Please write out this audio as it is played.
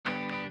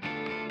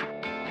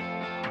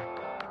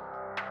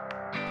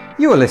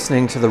You are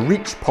listening to the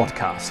Reach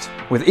podcast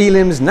with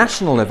Elim's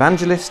national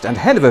evangelist and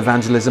head of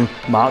evangelism,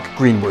 Mark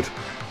Greenwood,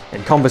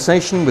 in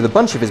conversation with a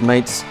bunch of his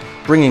mates,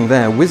 bringing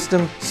their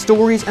wisdom,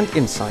 stories and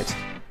insight,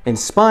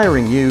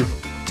 inspiring you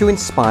to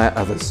inspire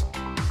others.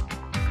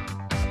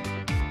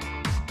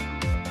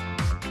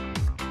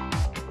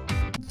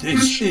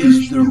 This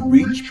is the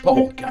Reach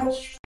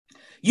podcast.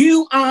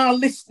 You are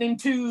listening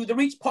to the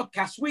Reach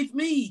podcast with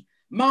me,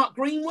 Mark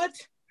Greenwood.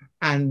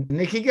 And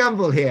Nicky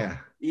Gumbel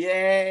here.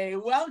 Yay,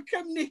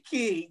 welcome,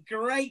 Nicky.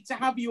 Great to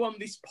have you on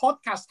this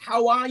podcast.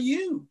 How are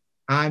you?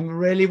 I'm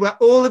really well.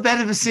 All the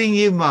better for seeing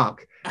you,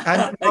 Mark.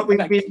 And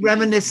we've been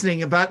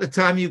reminiscing about the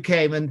time you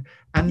came and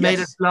made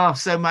us laugh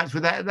so much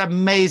with that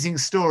amazing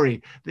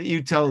story that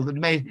you told that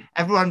made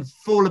everyone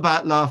fall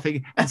about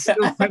laughing. And still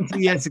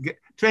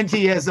 20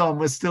 years on,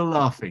 we're still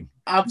laughing.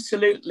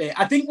 Absolutely.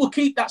 I think we'll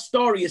keep that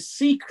story a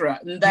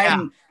secret, and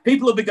then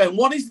people will be going,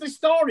 what is the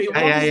story?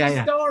 What is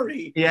the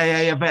story?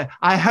 Yeah. But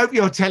I hope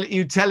you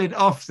tell it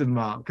often,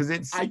 Mark, because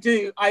it's... I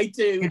do.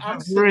 It's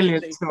absolutely. A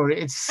brilliant story.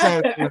 It's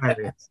so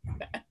hilarious.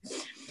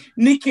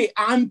 Nicky,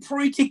 I'm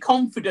pretty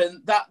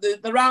confident that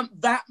there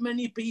aren't that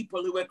many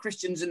people who are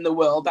Christians in the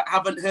world that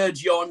haven't heard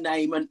your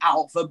name and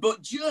Alpha,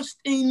 but just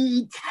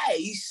in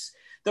case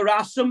there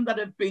are some that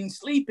have been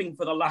sleeping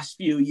for the last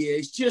few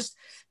years, just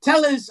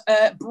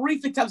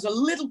briefly tell us a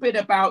little bit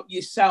about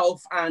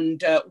yourself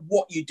and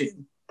what you do.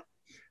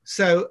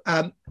 So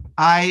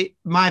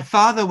my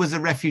father was a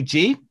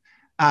refugee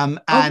and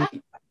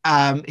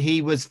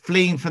he was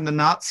fleeing from the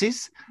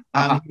Nazis. He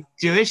was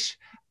Jewish.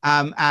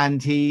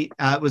 And he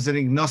was an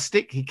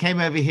agnostic. He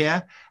came over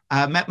here,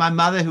 met my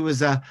mother, who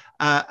was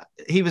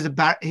he was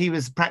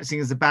practicing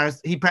as a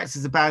barrister. He practiced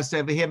as a barrister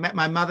over here. Met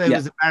my mother, who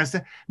was a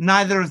barrister.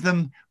 Neither of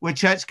them were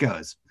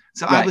churchgoers.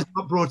 So I was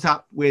not brought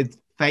up with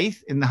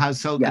faith in the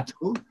household at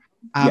all.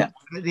 At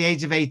the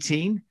age of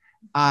 18,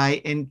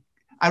 I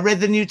read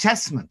the New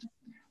Testament,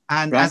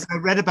 and as I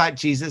read about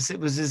Jesus,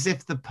 it was as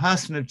if the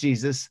person of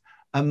Jesus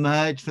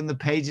emerged from the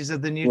pages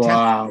of the New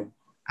Testament,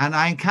 and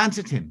I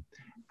encountered him,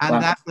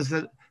 and that was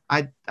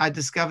I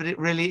discovered it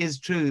really is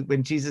true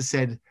when Jesus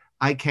said,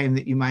 I came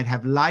that you might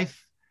have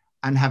life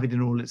and have it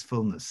in all its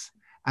fullness.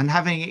 And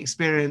having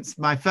experienced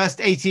my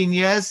first 18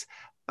 years,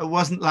 it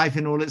wasn't life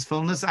in all its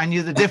fullness. I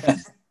knew the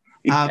difference.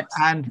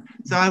 And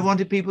so I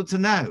wanted people to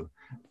know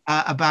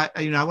about,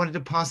 I wanted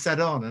to pass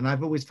that on. And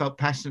I've always felt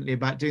passionately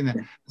about doing that.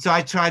 So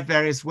I tried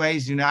various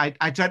ways,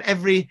 I tried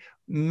every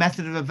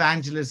method of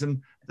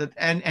evangelism that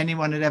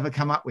anyone had ever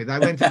come up with. I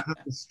went out on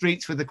the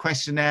streets with a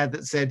questionnaire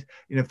that said,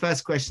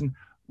 first question,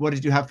 what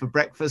did you have for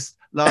breakfast?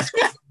 Last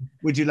question,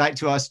 would you like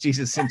to ask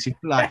Jesus into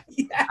your life?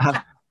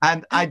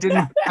 And I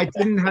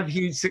didn't have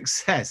huge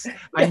success.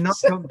 I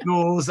knocked on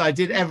doors, I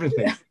did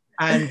everything.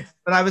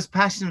 But I was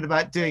passionate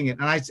about doing it.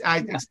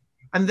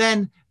 And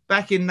then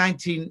back in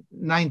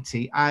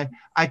 1990,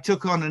 I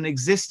took on an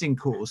existing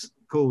course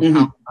called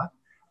Alpha.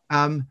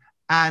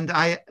 And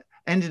I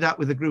ended up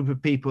with a group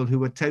of people who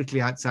were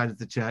totally outside of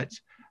the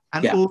church.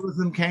 And all of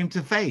them came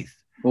to faith.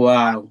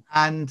 Wow.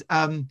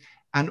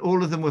 And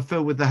all of them were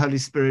filled with the Holy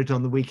Spirit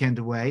on the weekend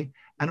away.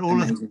 And all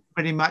of them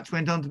pretty much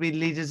went on to be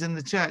leaders in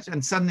the church.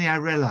 And suddenly I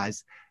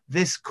realized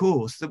this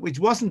course, which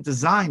wasn't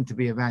designed to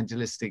be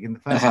evangelistic in the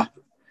first place,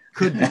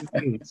 could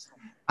be used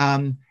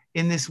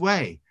in this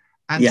way.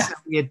 And so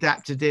we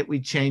adapted it,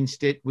 we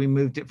changed it, we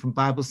moved it from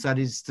Bible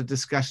studies to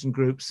discussion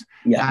groups.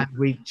 And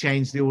we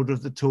changed the order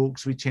of the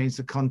talks, we changed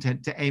the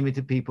content to aim it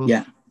at people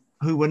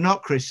who were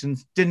not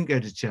Christians, didn't go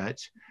to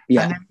church. And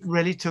then it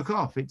really took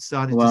off. It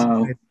started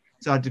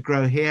to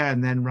grow here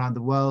and then around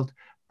the world.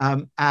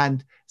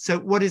 And so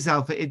what is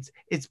Alpha?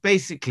 It's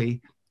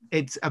basically,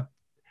 it's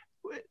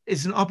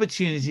an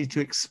opportunity to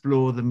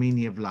explore the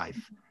meaning of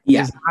life.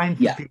 Designed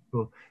for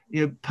people.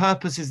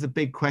 Purpose is the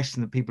big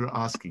question that people are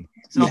asking.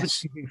 It's an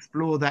opportunity to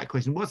explore that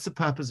question. What's the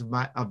purpose of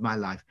my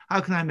life?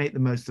 How can I make the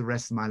most of the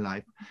rest of my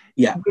life?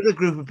 With a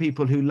group of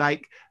people who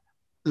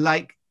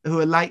who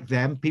are like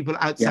them, people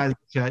outside of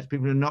the church,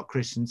 people who are not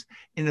Christians,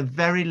 in a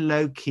very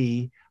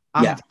low-key,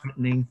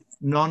 unthreatening,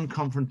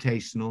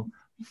 non-confrontational,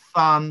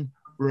 fun,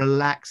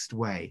 relaxed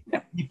way.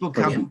 People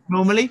come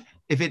normally,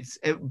 if it's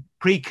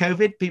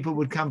pre-COVID, people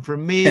would come for a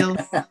meal.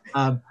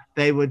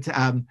 They would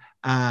have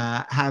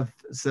a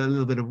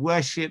little bit of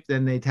worship,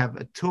 then they'd have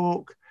a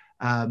talk,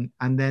 and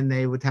then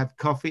they would have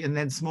coffee, and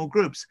then small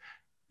groups.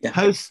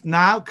 Post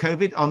now,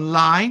 COVID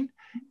online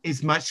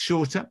is much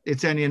shorter.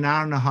 It's only an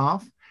hour and a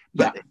half,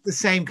 but it's the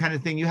same kind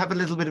of thing. You have a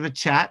little bit of a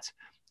chat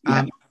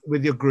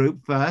with your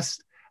group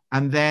first.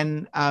 And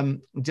then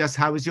just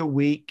how was your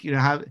week?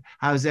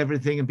 How's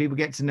everything? And people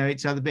get to know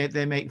each other a bit.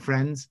 They make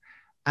friends.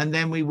 And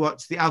then we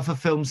watch the Alpha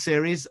film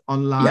series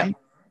online.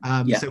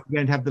 So we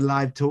don't have the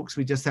live talks.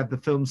 We just have the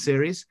film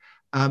series.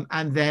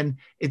 And then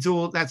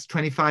that's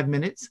 25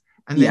 minutes.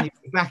 And then you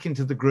go back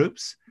into the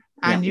groups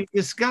and you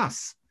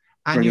discuss.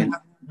 And Brilliant. You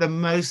have the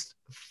most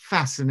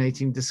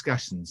fascinating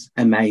discussions.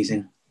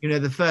 Amazing.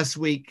 The first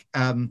week,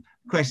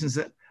 questions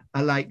that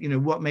are like,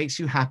 what makes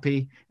you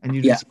happy? And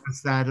you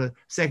discuss that.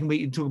 Second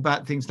week, you talk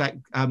about things like,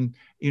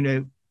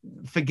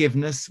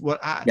 forgiveness.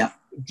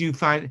 Do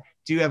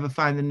you ever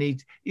find the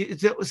need?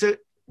 So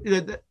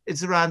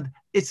it's around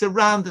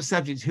the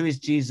subject. Who is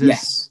Jesus?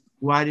 Yes.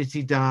 Why did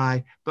he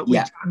die? But we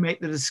Yeah. try and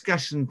make the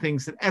discussion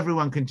things that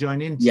everyone can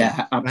join into.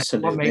 Yeah, Like,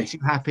 absolutely. what makes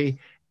you happy?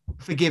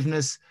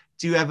 Forgiveness.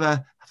 Do you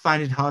ever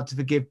find it hard to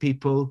forgive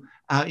people?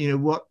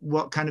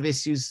 What kind of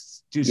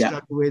issues do you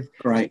struggle with?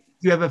 Right.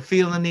 Do you ever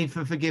feel the need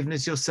for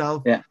forgiveness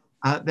yourself? Yeah.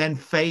 Then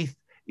faith.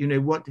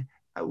 What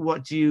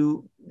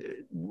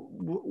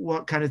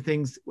kind of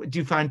things do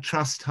you find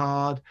trust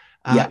hard?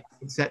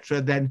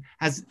 Etc. Then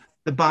has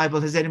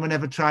anyone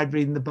ever tried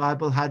reading the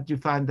Bible? How do you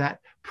find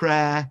that?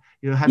 Prayer.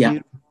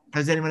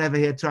 Has anyone ever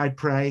here tried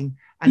praying?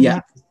 And you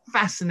have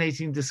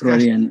fascinating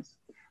discussions.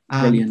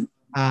 Brilliant.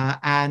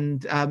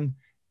 And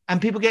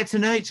people get to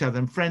know each other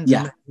and friends.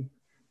 Yeah.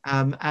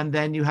 And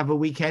then you have a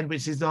weekend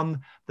which is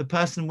on the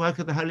person work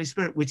of the Holy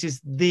Spirit, which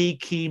is the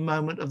key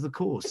moment of the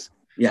course.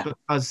 Yeah.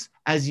 Because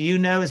as you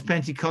know, as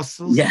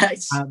Pentecostals,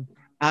 yes,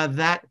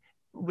 that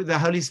with the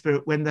Holy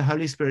Spirit, when the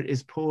Holy Spirit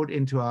is poured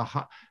into our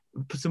heart,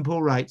 St.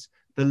 Paul writes,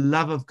 the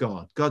love of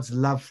God, God's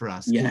love for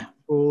us, is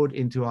poured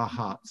into our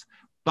hearts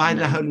by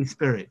the Holy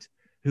Spirit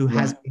who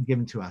has been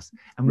given to us.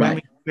 And when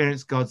we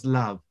experience God's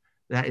love,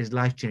 that is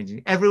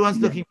life-changing. Everyone's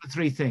looking for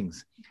three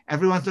things.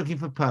 Everyone's looking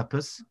for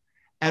purpose,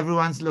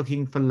 everyone's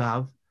looking for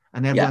love,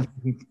 and everyone's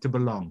looking to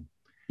belong.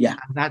 Yeah.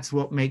 And that's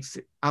what makes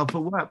Alpha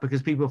work,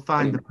 because people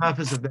find the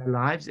purpose of their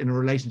lives in a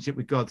relationship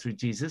with God through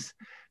Jesus.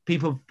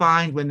 People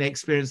find when they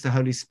experience the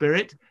Holy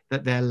Spirit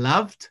that they're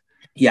loved.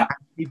 Yeah.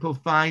 And people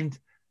find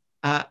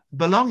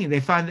belonging.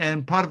 They find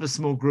they're part of a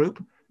small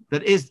group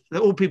that is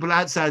all people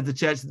outside the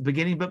church at the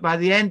beginning, but by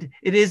the end,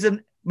 it is a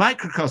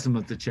microcosm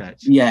of the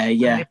church. Yeah,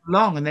 yeah. And they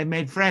belong and they've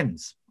made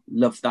friends.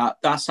 Love that.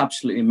 That's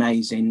absolutely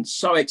amazing.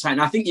 So exciting.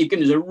 I think you've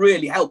given us a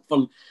really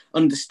helpful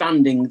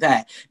understanding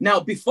there. Now,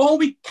 before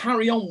we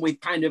carry on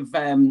with kind of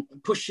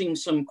pushing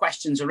some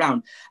questions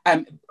around,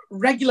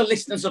 regular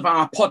listeners of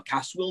our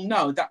podcast will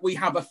know that we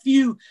have a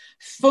few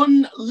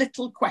fun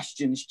little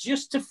questions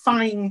just to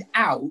find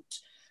out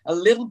a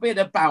little bit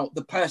about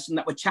the person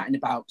that we're chatting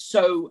about.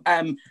 So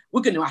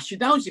we're going to ask you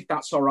those, if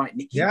that's all right,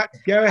 Nicky. Yeah,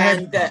 go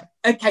ahead.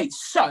 And, okay,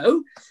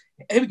 so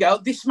here we go.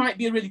 This might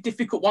be a really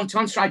difficult one to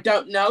answer. I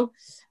don't know.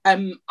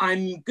 I'm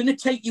going to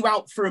take you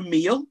out for a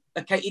meal.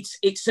 Okay,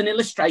 it's an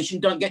illustration.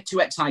 Don't get too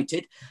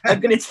excited. I'm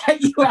going to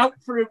take you out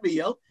for a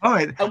meal. All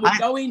right. And we're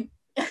going,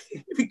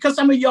 because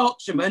I'm a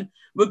Yorkshireman,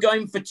 we're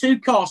going for 2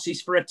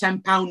 courses for a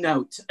 £10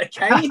 note.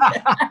 Okay.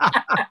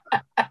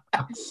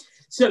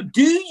 So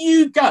do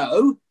you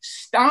go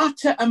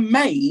starter and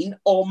main,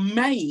 or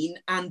main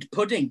and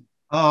pudding?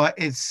 Oh,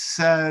 it's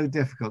so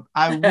difficult.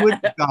 I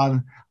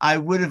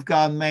would have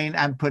gone main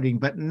and pudding,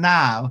 but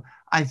now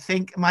I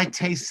think my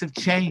tastes have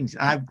changed.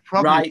 I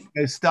probably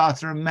go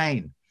starter and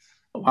main.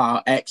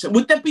 Wow, excellent.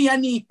 Would there be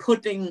any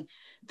pudding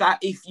that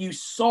if you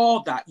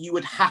saw that you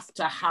would have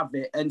to have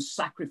it and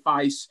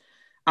sacrifice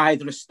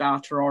either a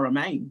starter or a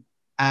main?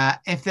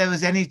 If there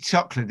was any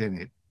chocolate in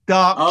it,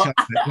 dark chocolate,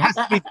 it has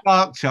to be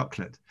dark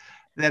chocolate,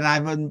 then I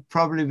would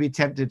probably be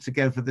tempted to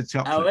go for the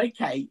chocolate.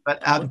 Oh, okay.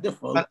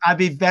 Wonderful. But I'd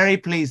be very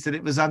pleased that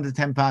it was under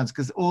 £10,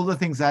 because all the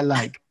things I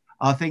like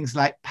are things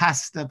like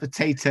pasta,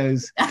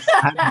 potatoes,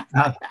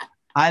 and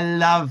I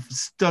love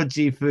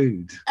stodgy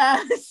food.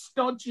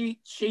 Stodgy,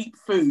 cheap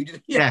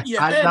food. Yeah,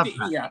 I love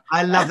that.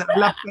 I love that. I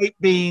love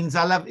baked beans.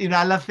 I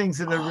love things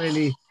that are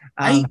really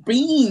baked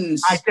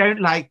beans.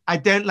 I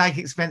don't like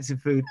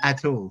expensive food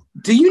at all.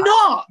 Do you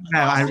not?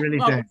 No, I really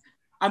don't.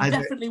 I'm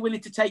definitely willing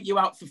to take you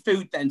out for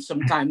food then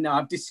sometime. Now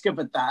I've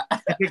discovered that.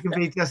 It can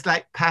be just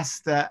like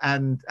pasta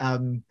and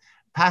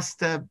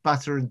pasta,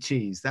 butter and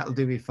cheese. That'll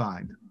do me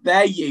fine.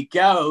 There you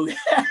go.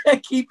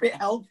 Keep it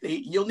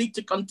healthy. You'll need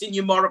to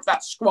continue more of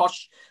that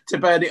squash to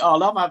burn it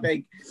all off, I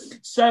think.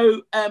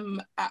 So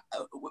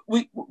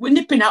we're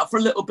nipping out for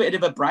a little bit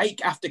of a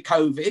break after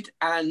COVID,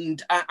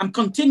 and I'm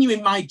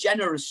continuing my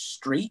generous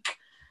streak.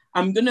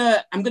 I'm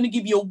gonna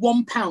give you a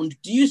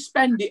 £1. Do you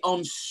spend it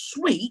on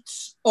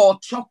sweets or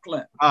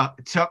chocolate?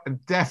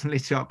 Definitely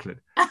chocolate.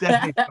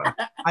 Definitely chocolate.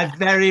 I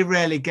very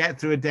rarely get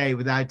through a day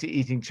without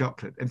eating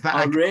chocolate. In fact,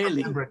 I can't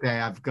remember a day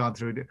I've gone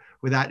through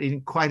without eating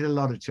quite a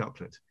lot of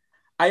chocolate.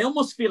 I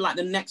almost feel like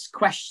the next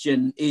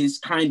question is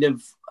kind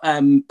of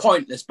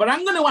pointless, but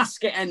I'm going to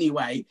ask it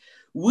anyway.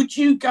 Would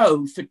you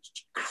go for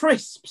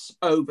crisps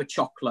over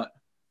chocolate?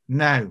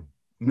 No.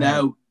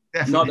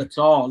 Definitely. Not at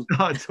all.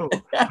 Not at all.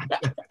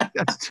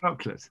 That's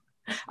chocolate.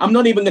 I'm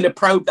not even going to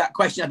probe that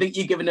question. I think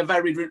you're giving a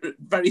very,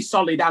 very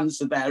solid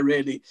answer there,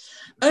 really.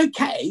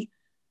 Okay.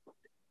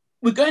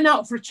 We're going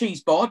out for a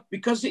cheese board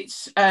because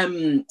it's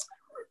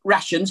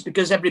rations,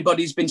 because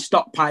everybody's been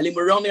stockpiling.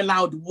 We're only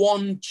allowed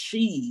 1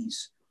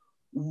 cheese.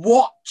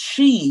 What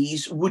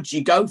cheese would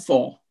you go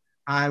for?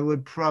 I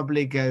would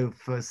probably go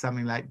for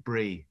something like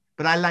brie.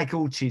 But I like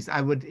all cheese.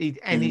 I would eat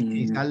any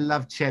cheese. I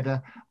love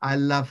cheddar.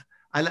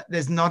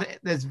 There's no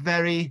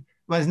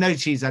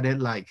cheese I don't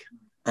like.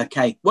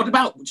 Okay. What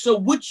about, so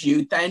would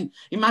you then,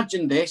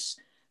 imagine this,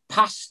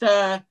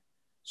 pasta,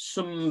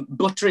 some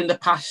butter in the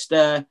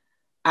pasta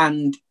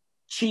and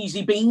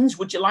cheesy beans.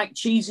 Would you like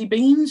cheesy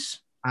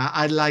beans?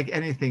 I like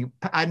anything.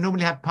 I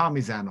normally have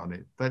parmesan on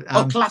it, but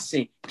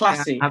classy.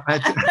 Yeah,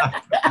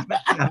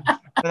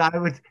 but I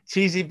would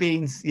cheesy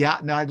beans. Yeah,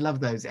 no, I'd love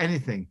those.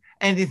 Anything,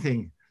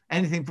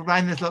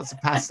 providing there's lots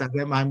of pasta. I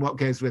don't mind what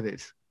goes with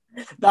it.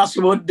 That's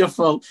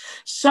wonderful.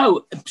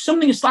 So,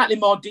 something slightly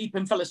more deep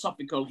and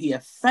philosophical here.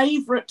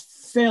 Favorite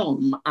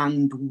film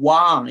and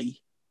why?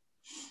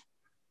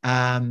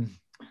 Well,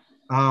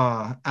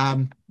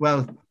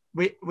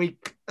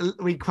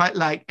 we quite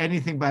like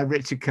anything by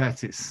Richard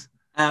Curtis.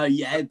 Oh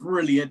yeah,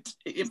 brilliant.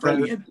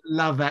 Brilliant. So,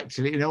 love,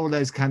 actually, all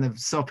those kind of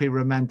soppy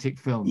romantic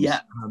films.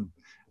 Yeah.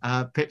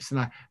 Pips and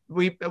I,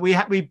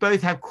 we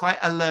both have quite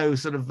a low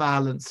sort of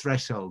violence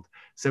threshold.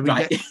 So we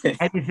get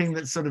anything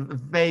that's sort of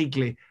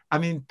vaguely. I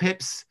mean,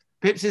 Pips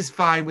is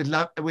fine with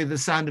The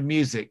Sound of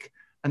Music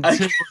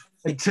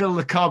until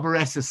the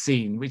carburetor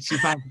scene, which she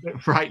finds a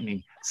bit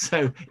frightening.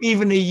 So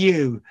even a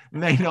U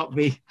may not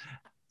be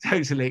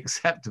totally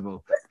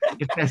acceptable.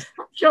 I'm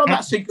sure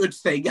that's a good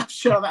thing.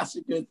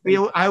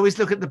 I always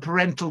look at the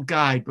parental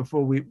guide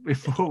before we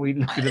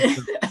look at it.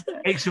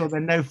 Make sure there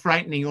are no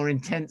frightening or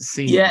intense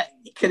scenes. Yeah,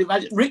 you can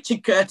imagine.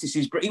 Richard Curtis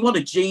what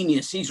a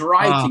genius. His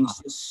writing's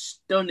just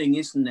stunning,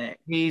 isn't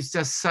it? He's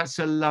just such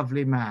a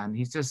lovely man.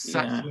 He's just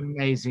such an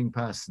amazing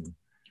person.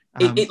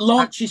 It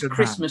launches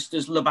Christmas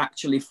Does Love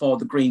Actually for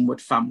the Greenwood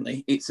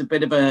family. It's a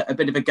bit of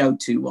a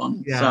go-to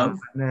one. Yeah, so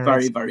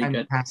very, very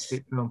good.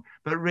 Fantastic film.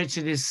 But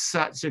Richard is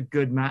such a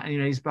good man.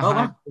 He's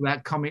behind all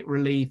that comic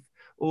relief,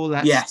 all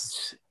that.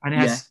 Yes. And he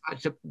has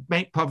such a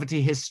Make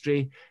Poverty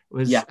History.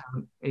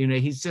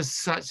 He's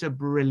just such a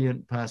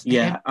brilliant person.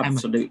 Yeah,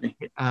 absolutely.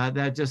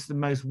 They're just the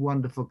most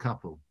wonderful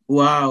couple.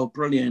 Wow,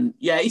 brilliant.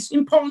 Yeah, it's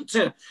important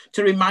to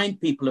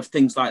remind people of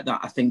things like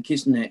that, I think,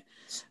 isn't it?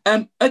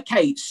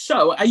 Okay,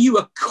 so are you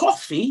a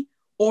coffee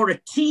or a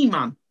tea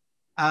man?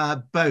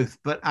 Both,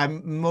 but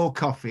I'm more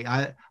coffee.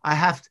 I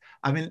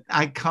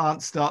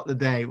can't start the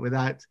day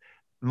without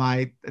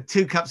my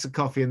 2 cups of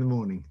coffee in the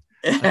morning.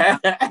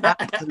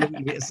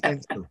 Absolutely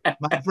essential.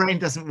 My brain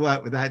doesn't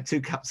work without 2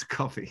 cups of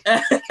coffee.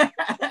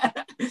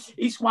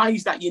 It's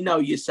wise that you know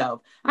yourself.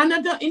 And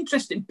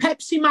interesting,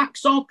 Pepsi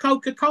Max or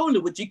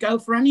Coca-Cola, would you go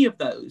for any of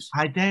those?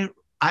 I don't.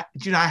 I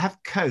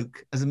have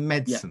Coke as a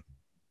medicine. Yeah.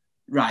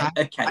 Right.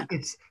 Okay.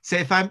 So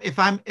if I'm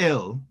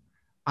ill,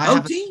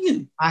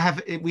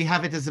 we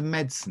have it as a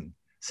medicine.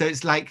 So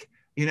it's like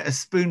a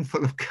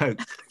spoonful of Coke.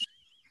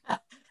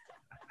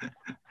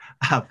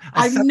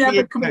 I've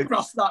never come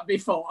across that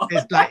before.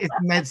 It's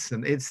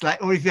medicine. It's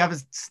like, or if you have a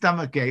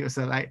stomach ache or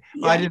something I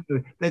don't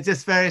know. There's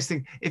just various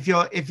things. If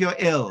you're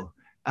ill,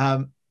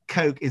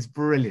 Coke is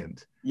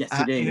brilliant. Yes,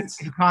 it is.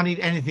 If you can't eat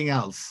anything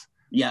else,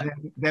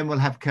 then we'll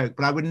have Coke.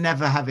 But I would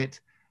never have it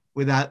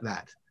without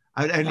that.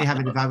 I would only have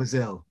it if I was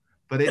ill.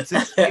 But if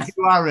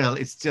you are ill,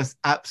 it's just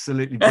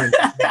absolutely brilliant.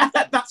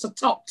 That's a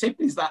top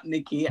tip, is that,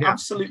 Nicky? Yeah.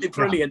 Absolutely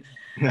brilliant.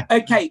 Yeah.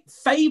 Okay,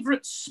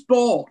 favourite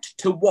sport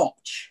to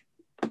watch?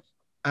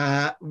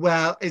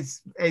 Well,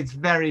 it's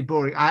very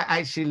boring. I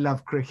actually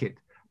love cricket,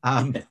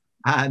 but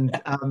I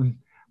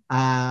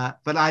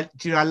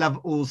love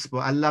all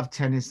sport. I love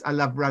tennis. I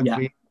love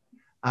rugby.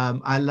 Yeah.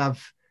 I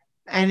love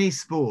any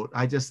sport.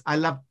 I've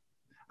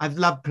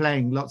loved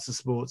playing lots of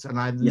sports, and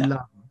I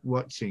love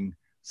watching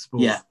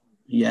sport.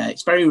 Yeah,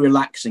 it's very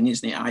relaxing,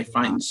 isn't it? I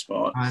find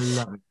sport. I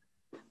love it.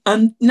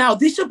 And now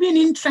this will be an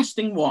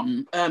interesting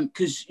one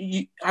because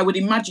I would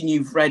imagine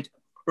you've read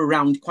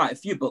around quite a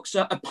few books.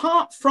 So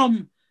apart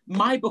from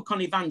my book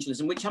on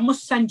evangelism, which I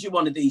must send you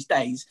one of these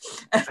days,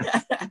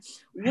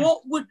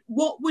 what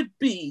would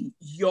be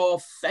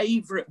your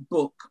favourite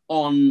book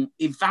on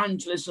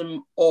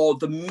evangelism or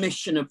the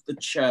mission of the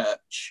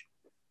church?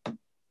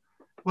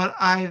 Well,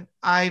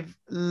 I've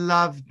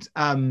loved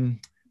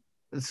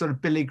sort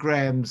of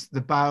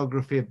the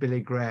biography of Billy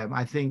Graham.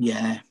 I think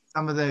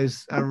some of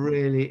those are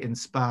really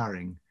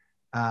inspiring.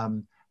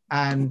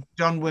 And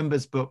John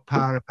Wimber's book,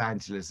 Power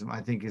Evangelism,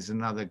 I think is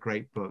another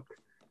great book.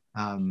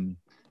 And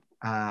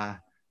I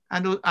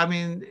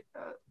mean,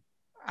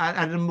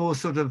 at a more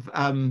sort of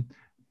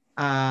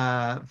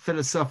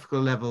philosophical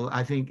level,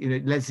 I think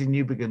Leslie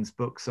Newbegin's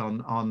books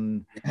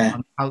on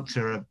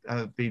culture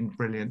have been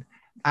brilliant.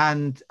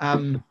 And I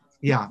mean,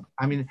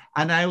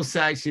 and I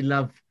also actually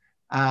love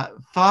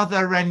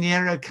Father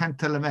Raniero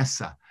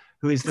Cantalamessa,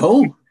 who is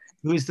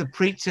the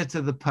preacher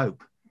to the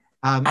Pope.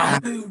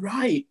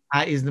 Right.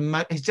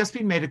 He's just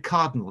been made a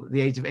cardinal at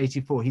the age of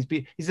 84.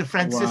 He's a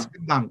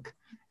Franciscan monk,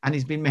 and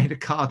he's been made a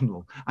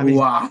cardinal. I mean,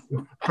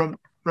 from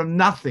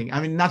nothing.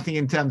 I mean, nothing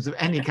in terms of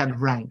any kind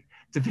of rank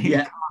to being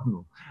a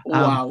cardinal.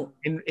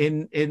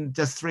 In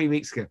just 3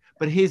 weeks ago.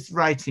 But his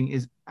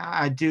writing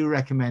I do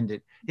recommend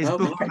it. His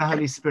book on the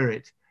Holy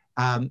Spirit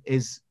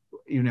is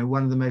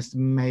one of the most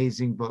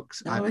amazing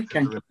books I've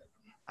ever read.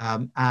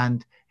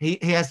 And he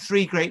has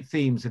 3 great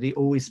themes that he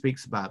always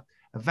speaks about: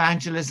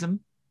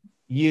 evangelism,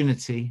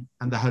 unity,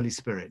 and the Holy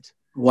Spirit.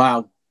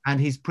 Wow. And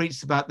he's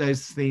preached about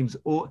those themes.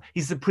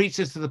 He's the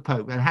preacher to the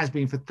Pope and has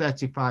been for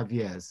 35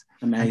 years.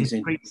 Amazing. And he's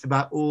preached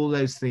about all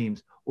those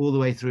themes all the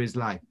way through his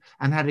life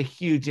and had a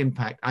huge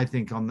impact, I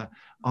think, on the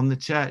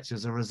church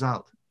as a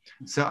result.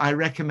 So I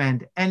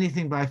recommend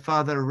anything by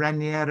Father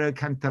Raniero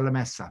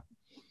Cantalamessa.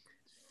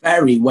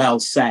 Very well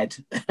said.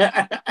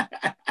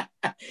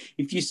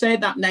 If you say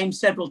that name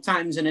several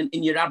times in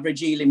your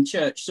average Elim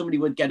church, somebody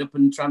would get up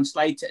and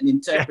translate it and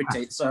interpret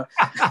it. So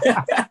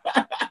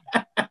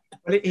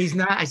Well, he's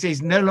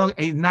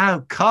now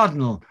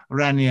Cardinal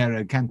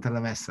Raniero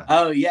Cantalamessa.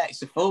 Oh yeah,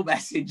 it's a full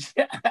message.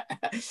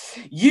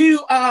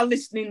 You are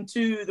listening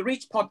to the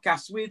Reach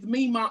podcast with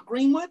me, Mark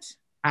Greenwood,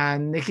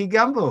 and Nicky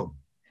Gumbel.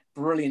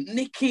 Brilliant,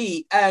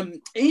 Nicky.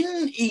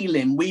 In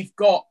Elim, we've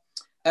got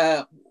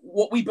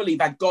what we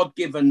believe are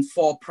God-given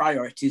 4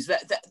 priorities.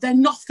 They're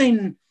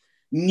nothing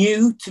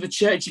new to the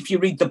church. If you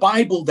read the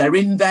Bible, they're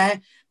in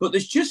there. But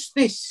there's just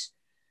this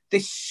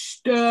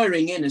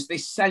stirring in us,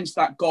 this sense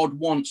that God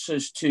wants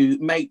us to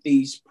make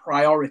these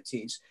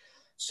priorities.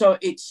 So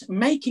it's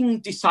making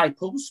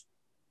disciples,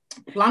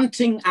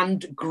 planting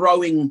and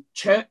growing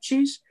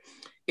churches,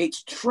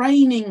 it's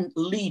training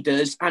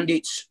leaders, and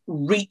it's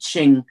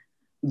reaching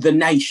the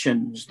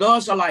nations.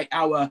 Those are like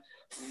our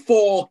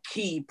 4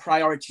 key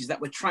priorities that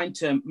we're trying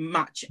to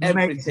match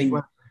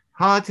everything.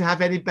 Hard to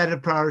have any better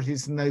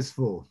priorities than those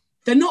 4.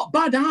 They're not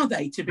bad, are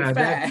they, to be fair?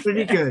 They're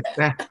pretty good.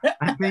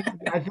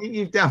 I think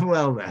you've done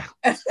well there.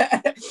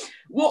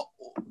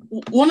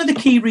 One of the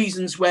key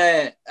reasons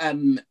we're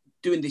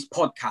doing this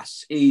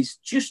podcast is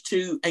just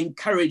to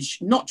encourage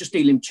not just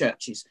Elim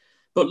churches,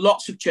 but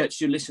lots of churches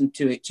who listen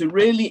to it to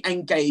really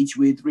engage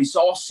with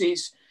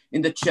resources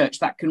in the church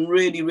that can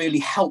really, really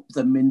help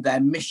them in their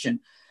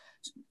mission.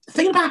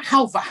 Thinking about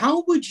Alpha,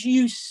 how would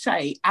you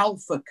say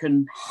Alpha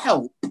can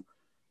help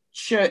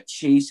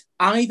churches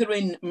either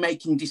in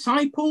making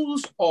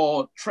disciples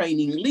or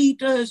training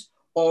leaders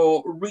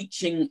or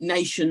reaching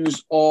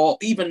nations or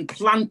even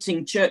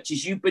planting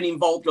churches? You've been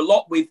involved a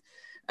lot with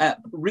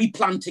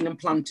replanting and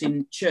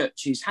planting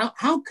churches.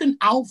 How can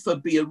Alpha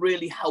be a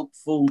really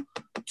helpful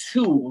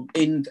tool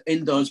in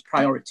those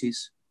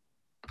priorities?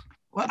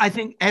 Well, I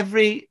think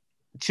every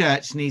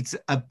church needs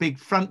a big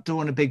front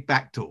door and a big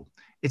back door.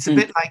 It's a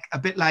bit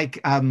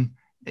like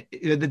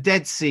the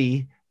Dead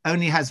Sea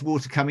only has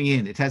water coming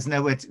in. It has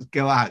nowhere to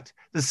go out.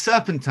 The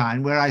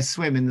Serpentine, where I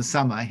swim in the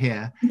summer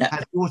here,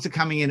 has water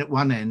coming in at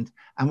one end.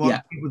 And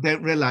what people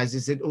don't realize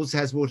is it also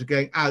has water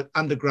going out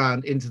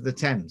underground into the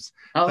Thames.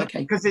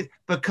 Okay.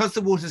 Because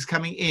the water's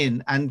coming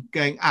in and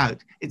going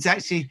out, it's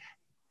actually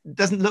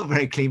doesn't look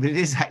very clean, but it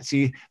is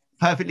actually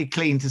perfectly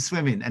clean to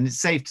swim in, and it's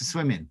safe to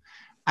swim in.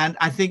 And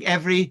I think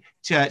every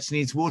church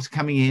needs water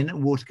coming in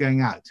and water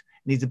going out.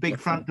 It needs a big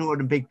front door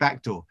and a big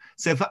back door.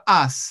 So for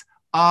us,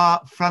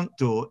 our front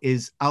door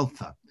is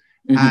Alpha.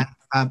 And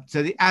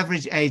so the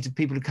average age of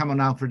people who come on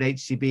Alpha at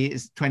HTB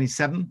is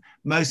 27.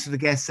 Most of the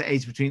guests are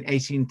aged between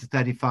 18 to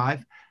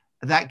 35.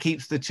 That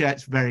keeps the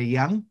church very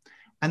young.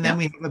 And then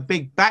we have a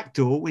big back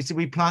door, which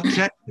we plant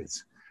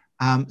churches.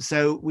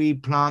 So we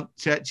plant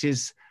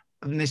churches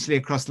initially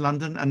across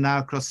London and now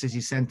across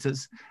city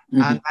centres.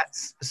 And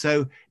that's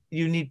so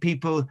you need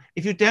people.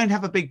 If you don't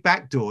have a big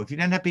back door, if you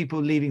don't have people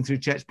leaving through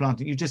church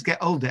planting, you just get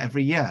older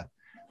every year.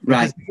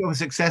 Right. Because if you're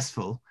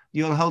successful,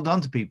 you'll hold on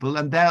to people,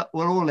 and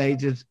we're all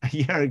aged a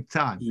year at a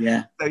time.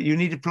 Yeah. So you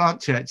need to plant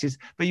churches,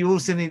 but you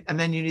also need, and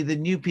then you need the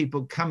new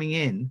people coming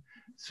in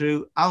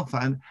through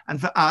Alpha.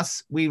 And for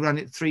us, we run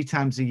it 3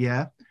 times a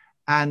year,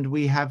 and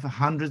we have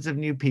hundreds of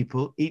new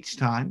people each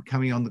time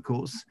coming on the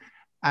course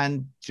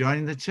and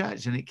joining the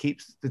church, and it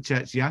keeps the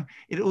church young.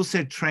 It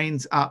also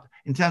trains up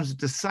in terms of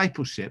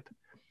discipleship.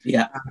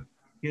 Yeah.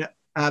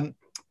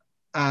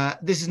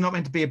 This is not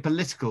meant to be a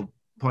political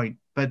point,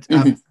 but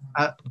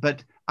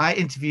I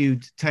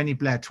interviewed Tony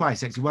Blair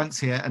twice, actually, once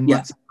here and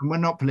once, and we're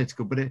not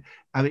political, but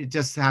it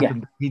just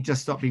happened. He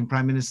just stopped being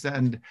prime minister,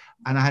 and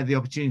I had the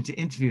opportunity to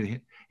interview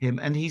him,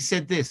 and he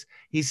said this.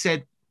 He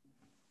said,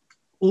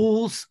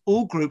 all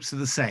groups are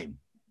the same,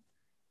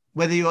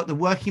 whether you're at the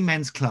Working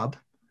Men's Club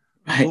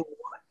or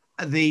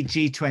the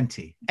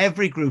G20.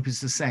 Every group is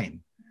the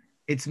same.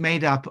 It's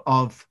made up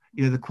of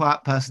the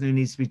quiet person who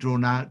needs to be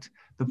drawn out,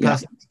 the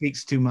person who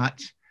speaks too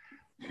much.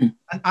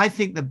 And I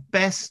think the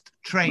best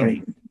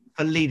training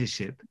for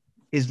leadership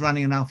is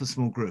running an Alpha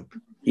small group.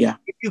 Yeah.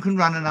 If you can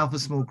run an Alpha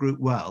small group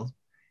well,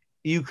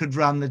 you could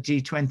run the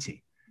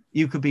G20.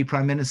 You could be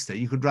prime minister.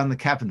 You could run the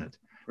cabinet.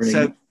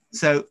 Brilliant.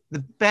 So the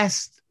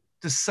best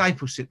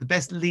discipleship, the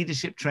best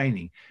leadership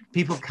training,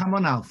 people come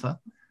on Alpha.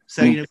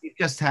 So we've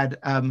just had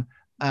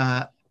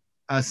a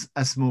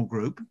small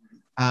group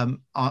on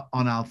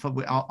Alpha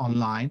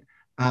online.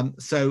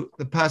 So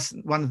the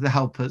person, one of the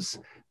helpers,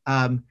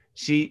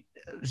 she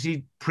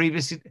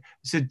previously,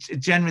 so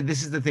generally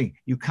this is the thing,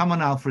 you come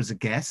on Alpha as a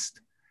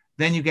guest,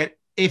 then you get,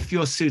 if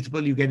you're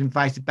suitable, you get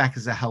invited back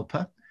as a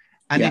helper,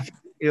 and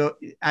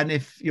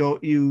if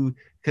you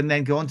can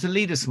then go on to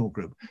lead a small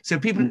group. So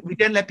we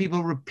don't let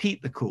people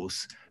repeat the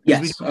course.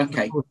 Yes,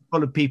 okay.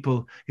 Full of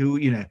people who,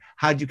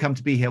 how do you come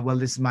to be here? Well,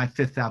 this is my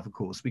 5th Alpha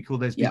course. We call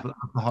those people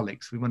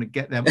alcoholics. We want to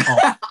get them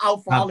off.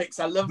 Alcoholics,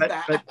 I love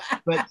that.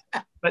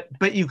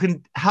 But you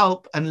can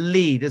help and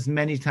lead as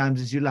many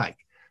times as you like.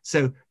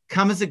 So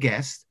come as a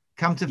guest,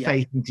 come to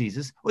faith in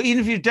Jesus. Or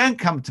even if you don't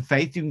come to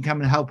faith, you can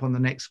come and help on the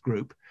next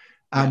group.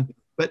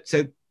 But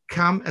so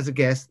come as a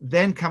guest,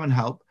 then come and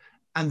help,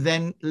 and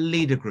then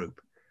lead a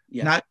group.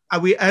 Now,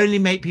 we only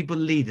make people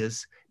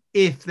leaders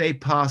if they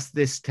pass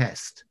this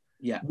test.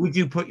 Would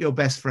you put your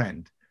best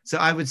friend? So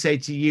I would say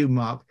to you,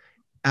 Mark,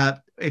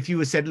 if you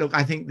were said, look,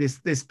 I think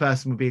this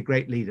person would be a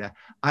great leader,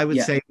 I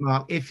would say,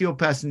 Mark, if your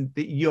person,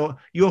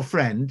 your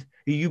friend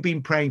who you've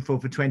been praying for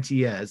 20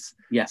 years,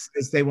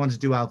 says they want to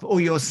do Alpha, or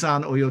your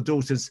son or your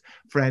daughter's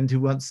friend who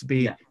wants to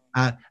be,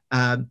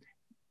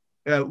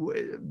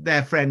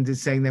 their friend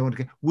is saying they want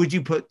to go, would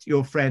you put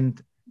your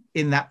friend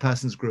in that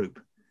person's group?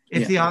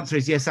 If the answer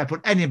is yes, I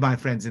put any of my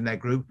friends in their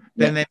group,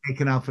 then they make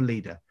an Alpha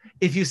leader.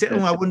 If you say,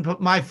 oh, I wouldn't put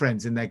my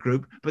friends in their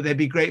group, but they'd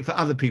be great for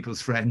other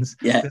people's friends.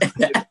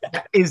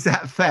 Is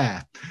that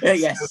fair?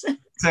 Yes.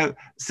 So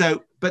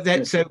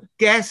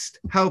guest,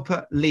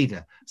 helper,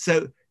 leader.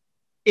 So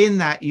in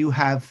that you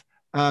have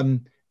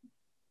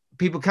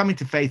people coming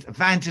to faith,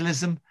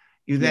 evangelism.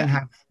 You then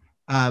have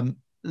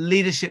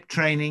leadership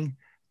training,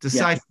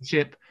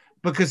 discipleship,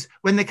 because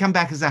when they come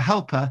back as a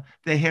helper,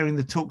 they're hearing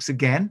the talks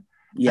again.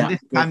 And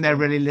this time they're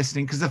really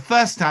listening, because the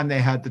first time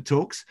they heard the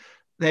talks,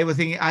 they were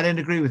thinking, I don't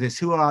agree with this.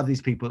 Who are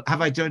these people?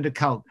 Have I joined a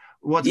cult?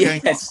 What's going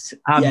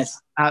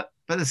on?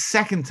 But the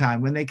second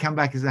time, when they come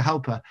back as a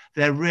helper,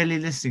 they're really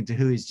listening to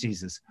who is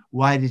Jesus?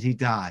 Why did he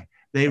die?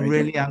 They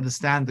really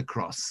understand the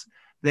cross.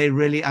 They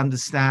really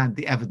understand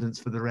the evidence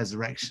for the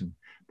resurrection.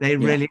 They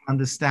really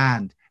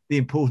understand the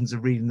importance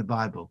of reading the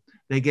Bible.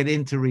 They get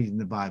into reading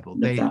the Bible.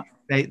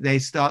 They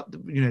start,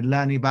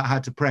 learning about how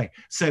to pray.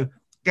 So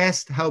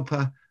guest,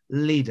 helper,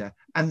 leader.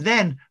 And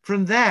then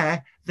from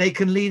there, they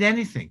can lead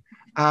anything.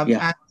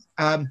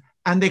 And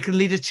they can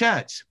lead a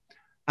church.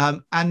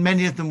 And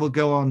many of them will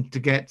go on to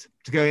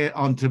go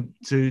on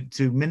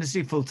to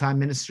ministry, full-time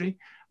ministry.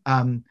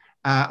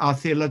 Our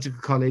theological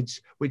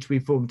college, which we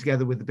formed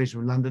together with the Bishop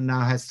of London,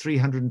 now has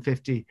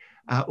 350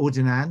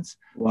 ordinands.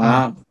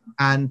 Wow.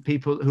 And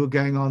people who are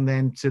going on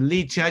then to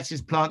lead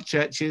churches, plant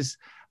churches.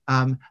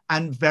 And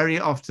very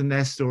often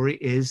their story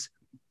is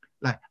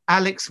like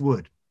Alex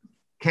Wood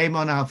came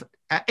on Alpha,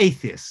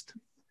 atheist,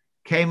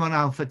 came on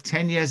Alpha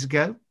 10 years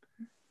ago,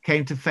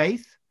 came to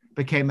faith,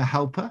 became a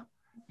helper.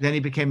 Then he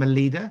became a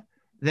leader.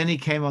 Then he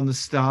came on the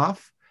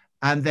staff.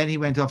 And then he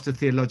went off to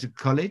theological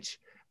college.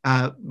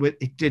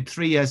 He did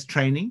 3 years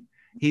training.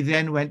 He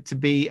then went to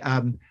be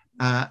an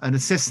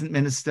assistant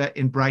minister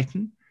in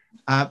Brighton.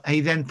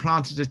 He then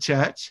planted a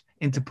church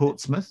into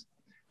Portsmouth.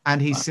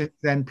 And he since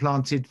then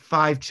planted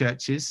 5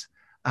 churches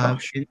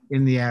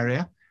in the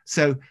area.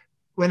 So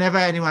whenever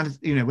anyone,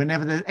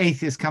 whenever the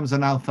atheist comes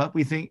on Alpha,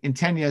 we think in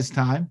 10 years'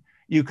 time,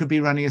 you could be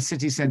running a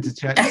city centre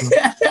church.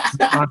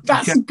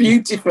 That's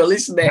beautiful,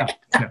 isn't it?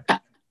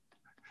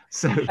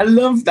 So I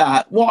love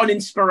that. What an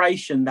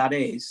inspiration that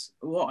is.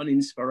 What an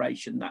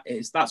inspiration that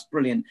is. That's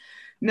brilliant.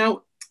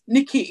 Now,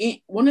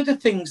 Nicky, one of the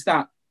things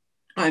that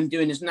I'm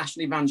doing as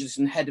National Evangelist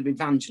and Head of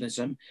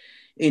Evangelism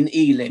in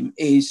Elim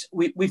is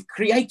we've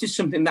created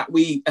something that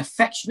we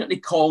affectionately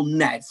call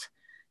NEV.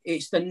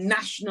 It's the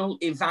National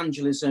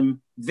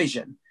Evangelism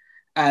Vision.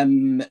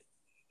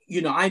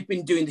 I've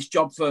been doing this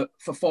job for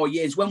 4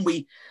 years. When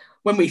we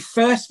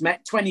first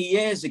met 20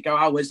 years ago,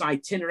 I was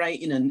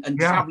itinerating and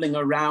traveling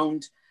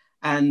around.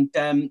 And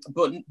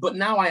but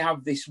now I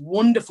have this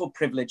wonderful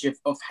privilege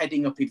of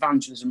heading up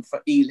evangelism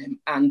for Elim.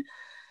 And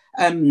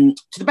to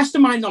the best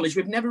of my knowledge,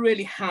 we've never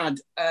really had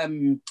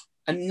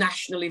a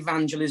national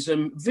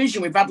evangelism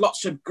vision. We've had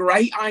lots of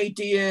great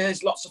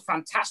ideas, lots of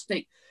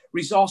fantastic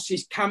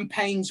resources,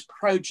 campaigns,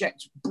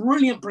 projects,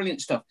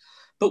 brilliant stuff.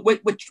 But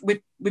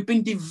we've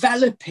been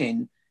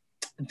developing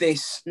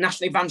this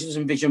national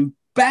evangelism vision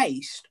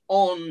based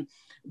on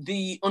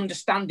the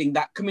understanding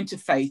that coming to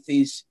faith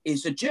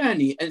is a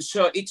journey. And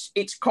so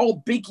it's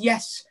called Big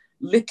Yes,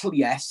 Little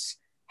Yes,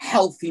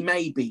 Healthy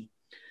Maybe.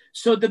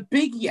 So the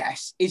big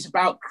yes is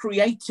about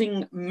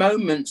creating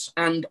moments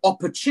and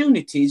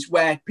opportunities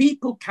where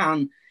people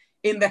can,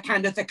 in the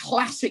kind of the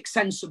classic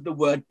sense of the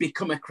word,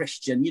 become a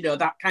Christian.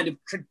 That kind of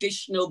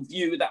traditional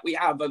view that we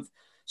have of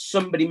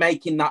somebody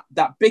making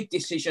that big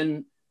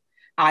decision,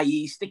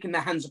 i.e. sticking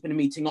their hands up in a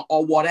meeting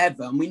or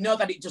whatever. And we know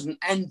that it doesn't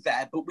end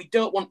there, but we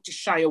don't want to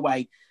shy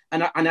away.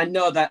 And I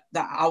know that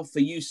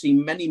Alpha, you see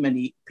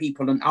many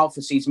people, and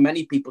Alpha sees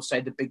many people say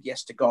the big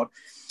yes to God.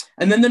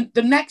 And then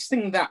the next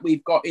thing that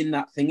we've got in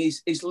that thing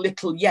is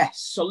Little Yes.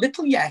 So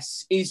Little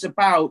Yes is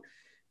about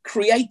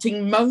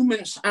creating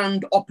moments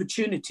and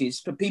opportunities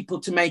for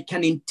people to make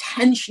an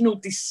intentional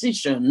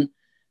decision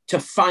to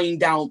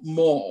find out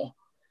more.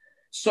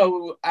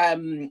 So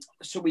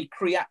we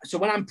create. So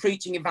when I'm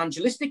preaching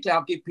evangelistically,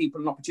 I'll give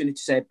people an opportunity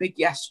to say a big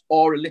yes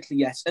or a little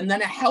yes, and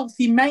then a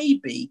healthy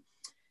maybe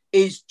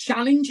is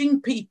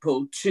challenging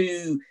people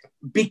to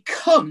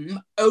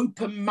become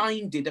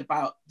open-minded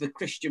about the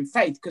Christian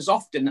faith. Because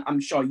often,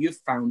 I'm sure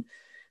you've found,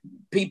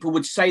 people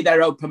would say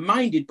they're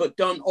open-minded, but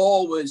don't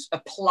always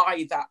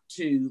apply that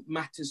to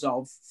matters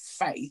of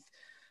faith.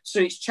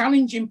 So it's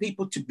challenging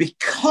people to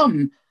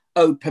become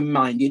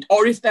open-minded,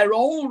 or if they're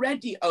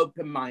already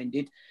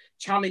open-minded,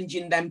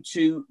 challenging them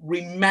to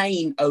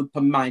remain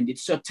open-minded.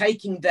 So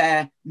taking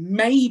their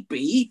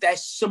maybe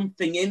there's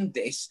something in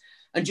this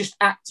and just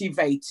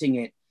activating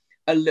it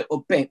a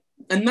little bit.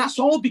 And that's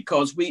all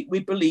because we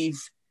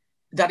believe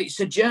that it's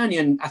a journey.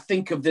 And I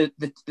think of the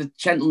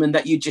gentleman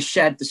that you just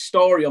shared the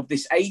story of,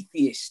 this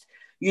atheist,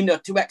 you know,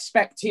 to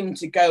expect him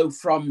to go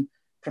from,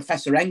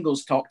 Professor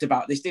Engels talked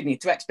about this, didn't he?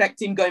 To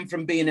expect him going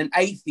from being an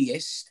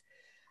atheist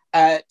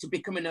to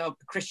becoming a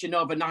Christian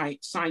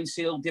overnight, signed,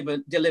 sealed,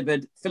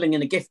 delivered, filling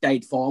in a gift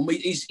aid form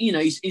is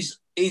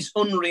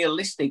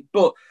unrealistic.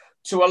 But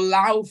to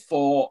allow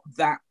for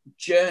that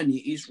journey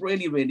is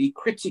really, really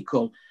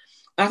critical.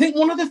 And I think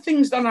one of the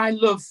things that I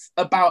love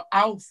about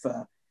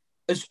Alpha,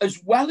 as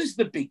well as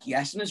the big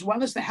yes and as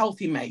well as the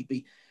healthy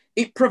maybe,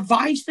 it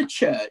provides the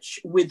church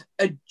with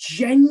a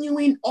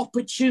genuine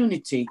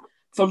opportunity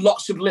for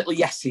lots of little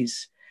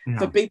yeses,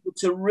 for people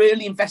to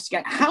really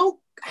investigate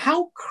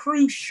how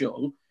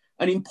crucial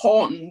and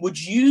important would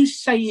you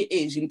say it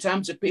is in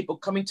terms of people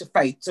coming to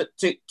faith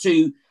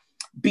to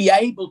be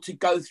able to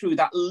go through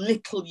that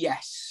little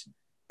yes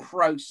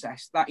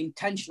process, that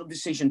intentional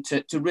decision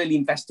to really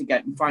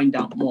investigate and find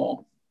out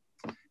more?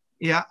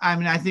 Yeah, I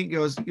mean, I think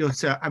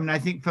I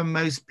think for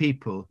most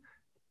people,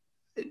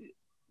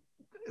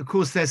 of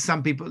course, there's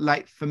some people,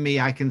 like for me,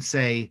 I can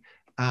say,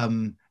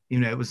 you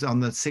know, it was on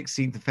the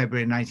 16th of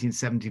February,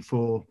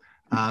 1974.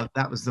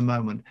 That was the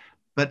moment.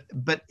 But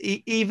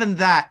even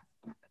that,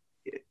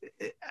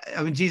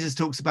 I mean, Jesus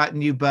talks about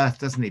new birth,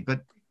 doesn't he?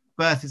 But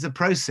birth is a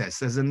process.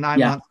 There's a 9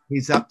 months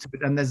leads up to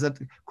it, and there's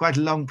quite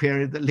a long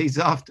period that leads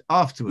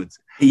afterwards.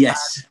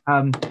 Yes.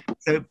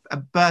 So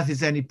birth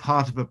is only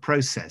part of a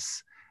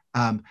process,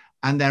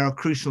 and there are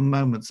crucial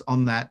moments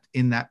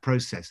in that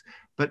process.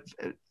 But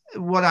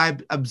what I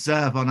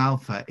observe on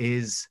Alpha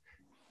is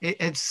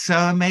it's so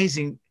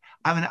amazing.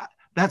 I mean,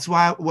 that's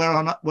why we're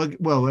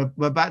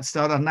about to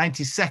start our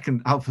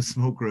 92nd Alpha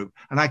small group,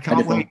 and I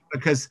can't wait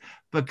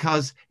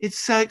because it's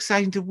so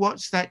exciting to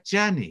watch that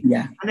journey.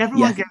 Yeah, and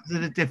everyone goes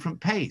at a different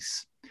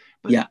pace.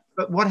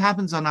 But what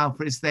happens on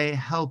Alpha is they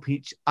help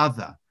each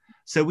other.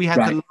 So we had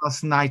the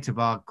last night of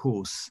our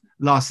course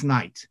last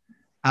night,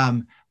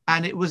 and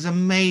it was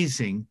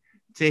amazing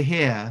to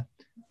hear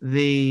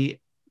the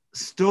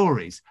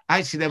stories.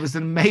 Actually, there was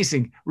an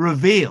amazing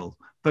reveal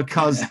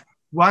because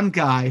one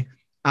guy,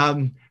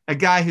 a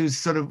guy who's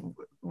sort of,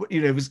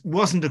 you know,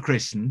 wasn't a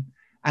Christian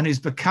and who's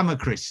become a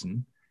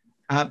Christian,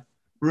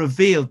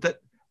 revealed that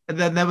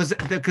then there was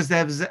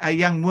a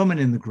young woman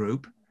in the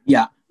group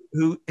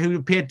who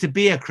appeared to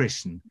be a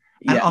Christian.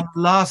 And on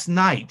the last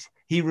night,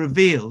 he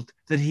revealed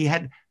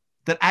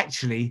that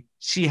actually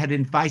she had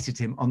invited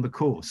him on the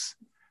course.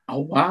 Oh,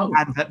 wow.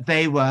 And that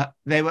they were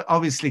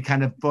obviously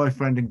kind of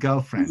boyfriend and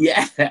girlfriend.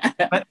 Yeah.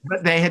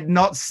 but they had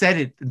not said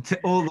it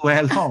all the way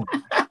along.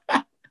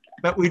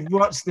 But we'd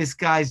watched this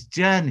guy's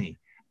journey,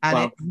 and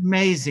it's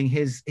amazing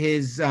his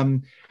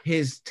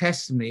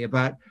testimony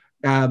about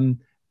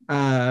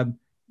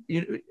you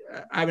know,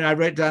 I mean, I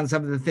wrote down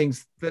some of the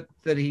things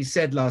that he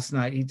said last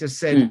night. He just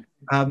said,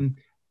 he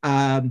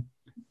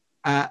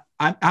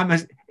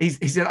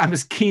said, I'm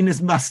as keen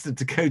as mustard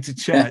to go to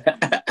church.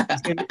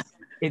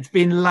 It's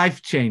been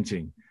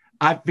life-changing.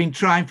 I've been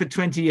trying for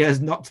 20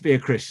 years not to be a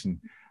Christian.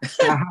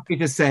 I'm happy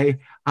to say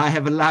I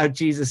have allowed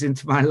Jesus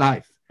into my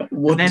life.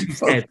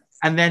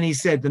 And then he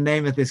said the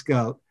name of this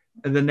girl,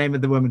 the name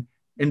of the woman,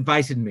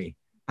 invited me.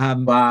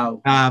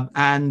 Wow.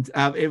 And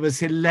it was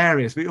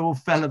hilarious. We all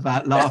fell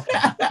about laughing.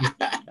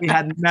 We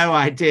had no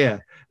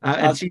idea.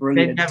 And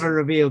they never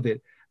revealed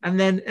it. And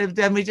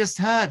then we just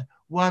heard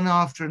one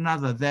after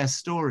another their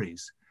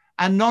stories.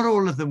 And not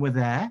all of them were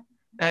there.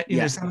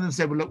 You know, some of them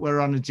said, well, look, we're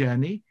on a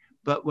journey,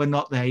 but we're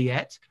not there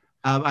yet.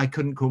 I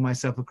couldn't call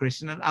myself a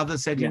Christian. And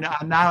others said, you know,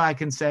 now I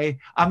can say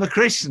I'm a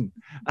Christian.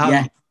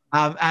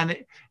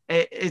 And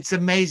it's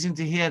amazing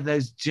to hear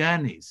those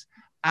journeys.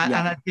 And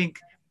I think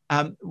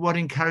what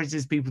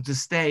encourages people to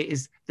stay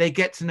is they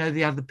get to know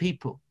the other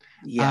people.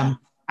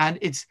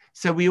 And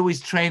so we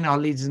always train our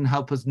leaders and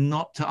helpers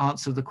not to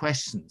answer the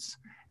questions.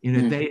 You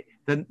know,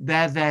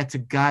 they're there to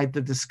guide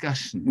the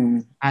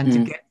discussion and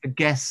to get the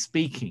guests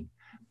speaking.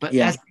 But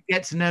as we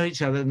get to know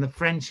each other and the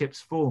friendships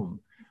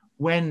form,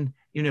 when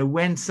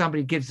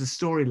somebody gives a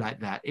story like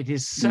that, it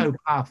is so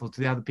powerful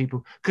to the other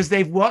people because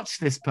they've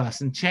watched this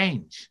person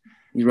change.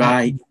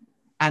 Right.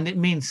 And it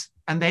means,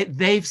 and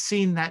they've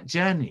seen that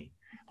journey.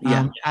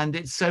 And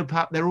it's so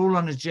powerful. They're all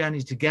on a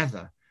journey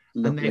together.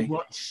 Lovely. And they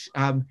watch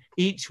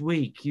each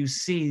week, you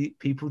see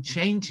people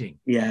changing.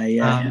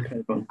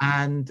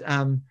 And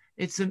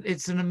it's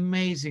an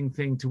amazing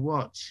thing to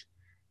watch.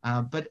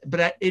 But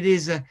it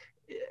is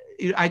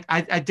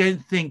I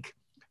don't think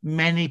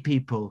many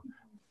people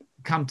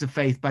come to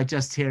faith by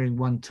just hearing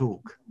one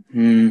talk.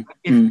 If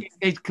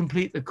they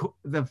complete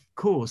the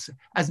course,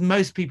 as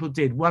most people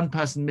did, one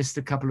person missed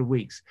a couple of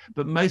weeks,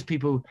 but most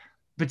people,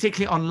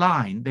 particularly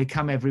online, they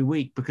come every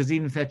week because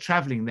even if they're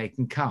traveling, they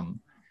can come.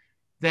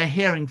 They're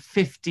hearing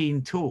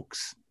 15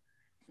 talks.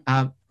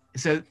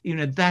 So, you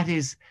know, that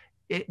is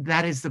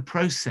the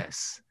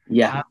process.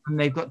 Yeah. And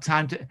they've got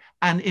time to,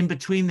 and in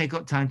between they've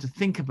got time to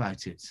think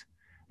about it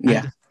Yeah.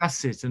 and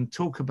discuss it and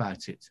talk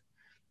about it.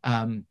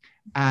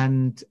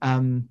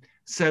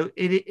 So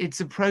it's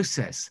a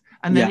process.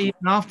 And then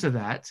even after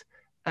that,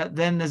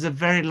 then there's a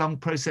very long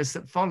process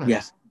that follows.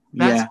 Yeah.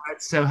 That's why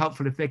it's so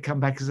helpful if they come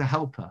back as a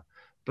helper.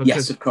 Because,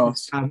 yes, of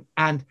course.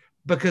 And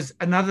because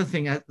another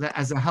thing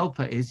as a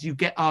helper is you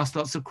get asked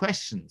lots of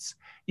questions.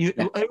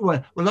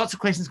 Well, lots of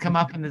questions come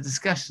up in the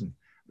discussion.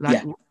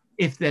 Like,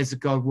 if there's a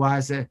God, why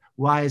is there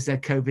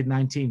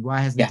COVID-19?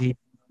 Why hasn't he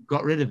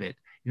got rid of it?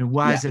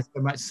 Why is there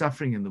so much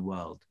suffering in the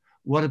world?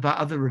 What about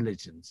other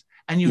religions?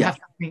 And you have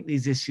to think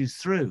these issues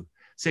through.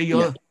 So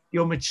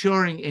you're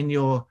maturing in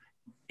your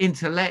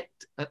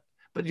intellect,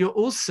 but you're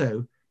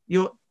also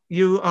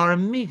you are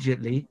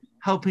immediately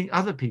helping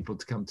other people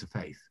to come to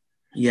faith.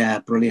 Yeah,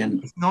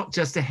 brilliant. It's not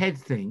just a head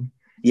thing.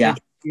 Yeah,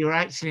 you're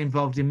actually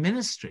involved in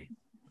ministry.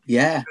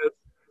 Yeah.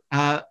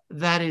 So,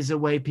 that is a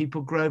way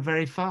people grow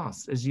very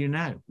fast, as you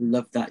know.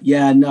 Love that.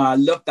 Yeah, no, I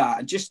love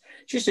that. Just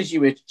as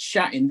you were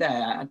chatting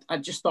there, I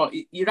just thought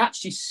you're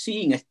actually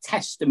seeing a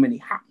testimony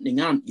happening,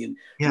 aren't you?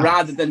 Yeah.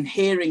 Rather than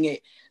hearing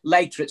it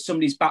later at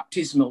somebody's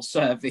baptismal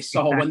service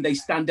or when they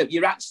stand up,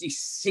 you're actually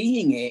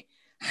seeing it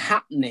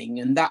happening,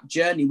 and that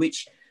journey,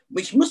 which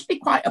must be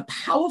quite a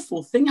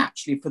powerful thing,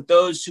 actually, for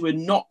those who are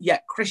not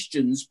yet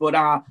Christians, but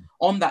are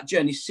on that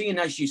journey, seeing,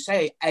 as you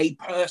say, a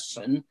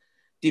person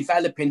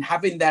developing,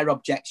 having their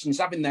objections,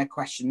 having their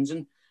questions,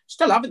 and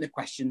still having the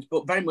questions,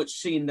 but very much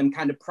seeing them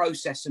kind of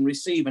process and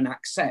receive and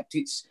accept.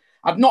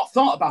 I've not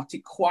thought about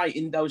it quite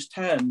in those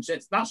terms.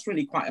 That's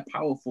really quite a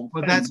powerful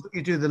thing. That's what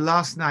you do. The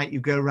last night you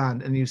go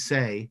around and you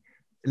say,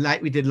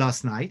 like we did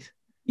last night.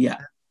 Yeah.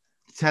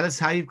 Tell us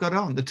how you've got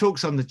on. The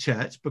talk's on the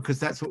church because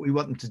that's what we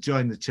want them to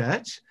join the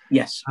church.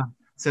 Yes.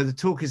 So the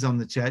talk is on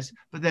the church.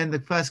 But then the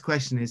first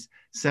question is,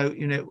 so,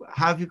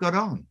 how have you got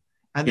on?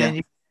 And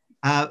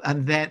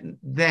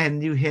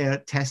then you hear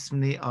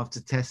testimony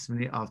after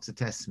testimony after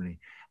testimony.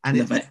 And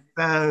it's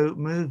so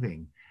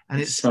moving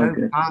and it's so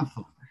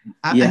powerful.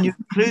 And you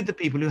include the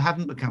people who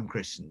haven't become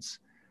Christians.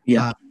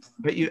 Yeah.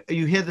 But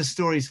you hear the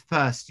stories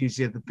first,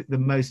 usually the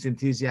most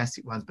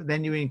enthusiastic ones, but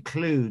then you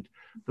include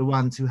the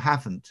ones who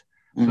haven't.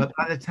 But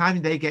by the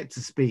time they get to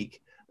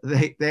speak,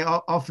 they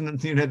are often,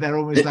 they're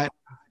almost like,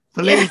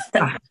 please,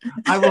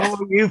 I want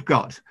what you've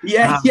got.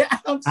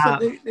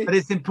 Absolutely. But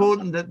it's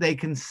important that they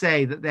can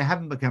say that they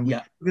haven't become,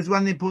 because one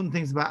of the important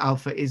things about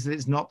Alpha is that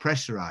it's not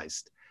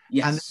pressurized.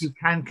 Yes. And that you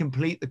can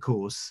complete the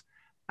course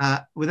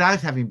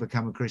without having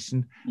become a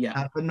Christian,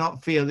 but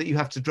not feel that you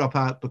have to drop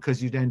out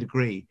because you don't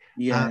agree.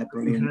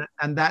 Brilliant.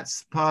 And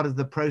that's part of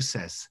the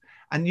process.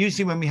 And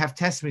usually when we have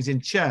testimonies in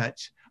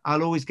church,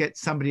 I'll always get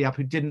somebody up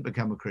who didn't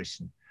become a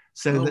Christian.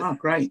 So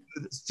great.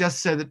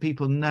 Just so that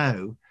people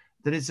know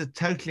that it's a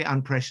totally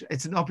unpressured,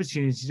 it's an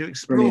opportunity to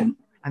explore. Brilliant.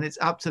 And it's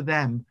up to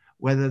them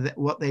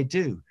what they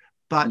do.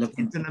 But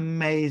it's an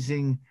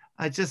amazing,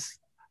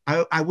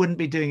 I wouldn't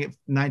be doing it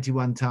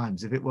 91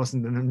 times if it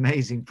wasn't an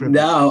amazing privilege.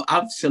 No,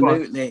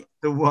 absolutely.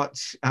 To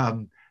watch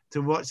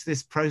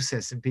this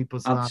process in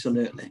people's lives.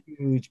 Absolutely.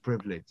 Huge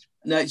privilege.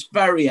 No, it's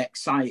very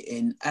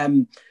exciting.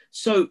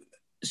 So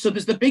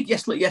there's the big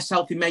yes, look, yes,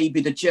 healthy, maybe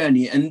the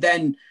journey. And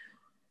then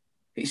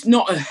it's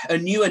not a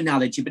new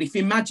analogy, but if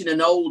you imagine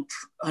an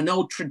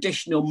old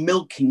traditional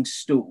milking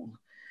stool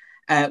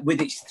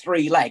with its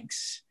three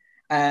legs,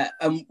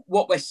 and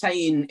what we're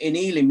saying in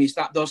Elim is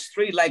that those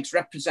three legs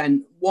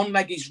represent, one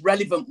leg is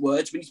relevant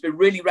words. We need to be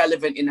really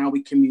relevant in how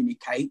we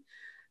communicate.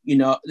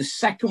 The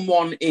second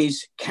one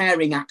is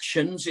caring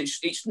actions.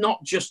 It's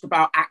not just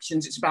about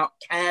actions. It's about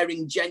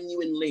caring,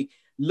 genuinely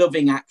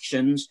loving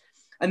actions.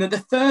 And then the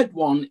third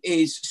one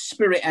is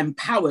spirit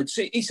empowered.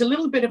 So it's a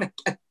little bit of a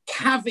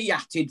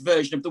caveated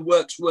version of the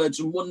works, words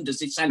and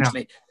wonders,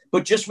 essentially. Yeah.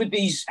 But just with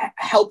these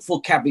helpful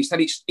caveats that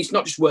it's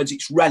not just words,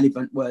 it's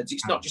relevant words.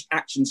 It's not just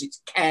actions,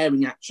 it's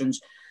caring actions.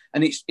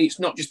 And it's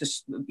not just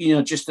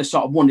just the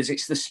sort of wonders.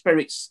 It's the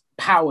spirit's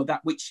power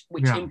that which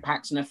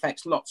impacts and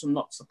affects lots and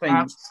lots of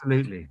things.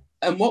 Absolutely.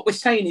 And what we're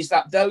saying is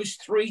that those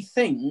three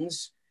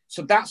things,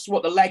 so that's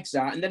what the legs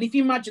are. And then if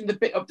you imagine the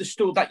bit of the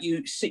stool that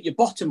you sit your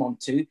bottom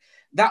onto,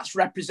 that's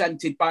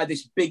represented by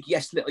this big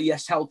yes, little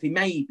yes, healthy,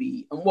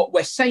 maybe. And what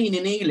we're saying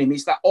in Elim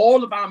is that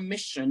all of our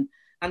mission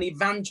and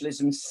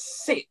evangelism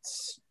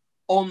sits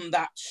on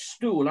that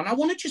stool. And I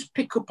want to just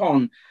pick up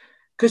on,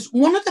 because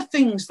one of the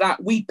things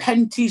that we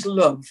Penties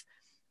love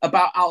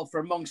about Alpha,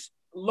 amongst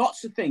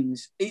lots of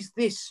things, is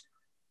this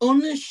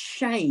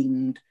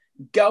unashamed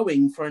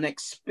going for an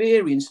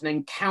experience, an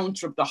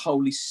encounter of the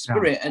Holy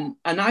Spirit. Yeah.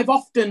 And I've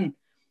often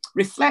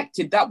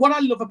reflected that what I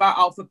love about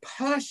Alpha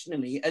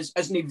personally as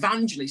an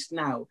evangelist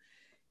now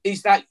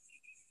is that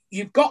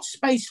you've got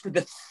space for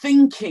the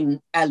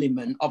thinking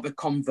element of a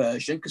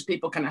conversion because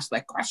people can ask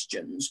their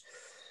questions,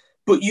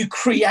 but you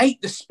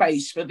create the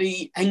space for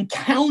the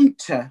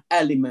encounter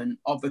element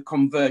of a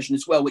conversion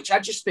as well, which I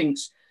just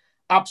think's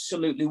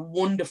absolutely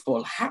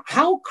wonderful.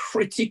 How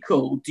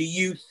critical do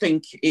you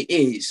think it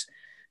is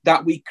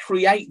that we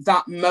create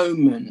that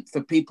moment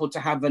for people to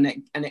have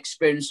an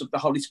experience of the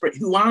Holy Spirit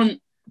who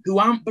aren't who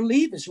aren't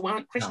believers, who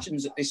aren't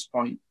Christians at this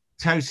point.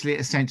 Totally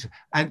essential.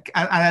 And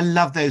I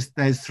love those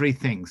three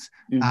things.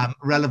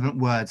 Relevant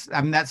words. I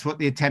mean, that's what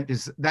the attempt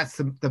is. That's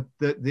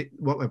the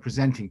what we're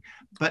presenting.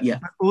 But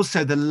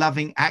also the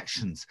loving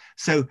actions.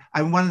 So,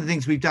 and one of the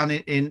things we've done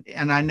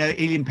and I know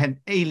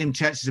Elim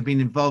churches have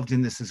been involved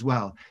in this as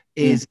well,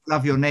 is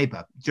love your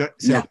neighbor.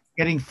 So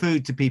getting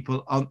food to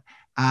people on,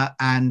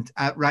 and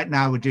right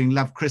now we're doing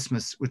Love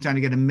Christmas. We're trying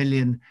to get a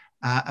million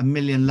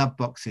love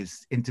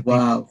boxes into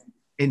people.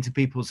 Into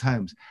people's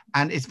homes,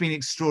 and it's been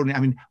extraordinary.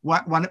 I mean,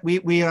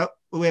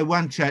 we're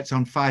one church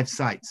on 5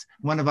 sites.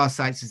 One of our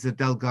sites is the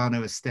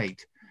Delgado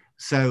estate.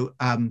 So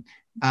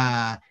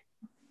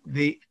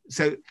this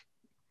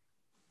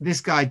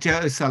guy Joe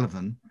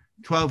O'Sullivan,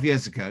 12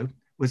 years ago,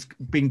 was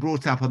being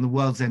brought up on the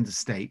World's End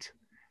estate.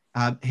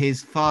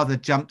 His father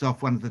jumped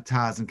off one of the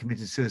towers and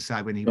committed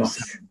suicide when he was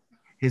 7.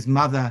 His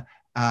mother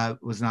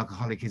was an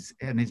alcoholic,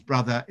 and his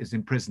brother is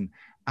in prison,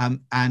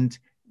 and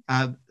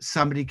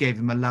somebody gave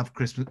him a Love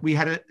Christmas. We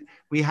had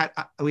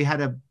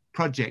a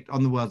project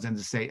on the World's End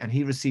estate, and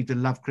he received a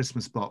Love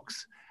Christmas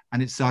box,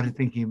 and it started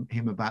thinking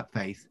him about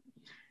faith.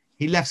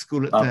 He left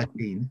school at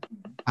 13.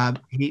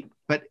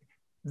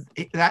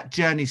 That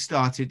journey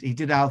started. He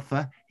did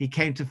Alpha. He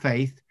came to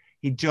faith.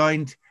 He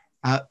joined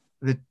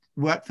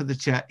worked for the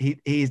church.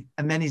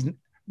 And then he's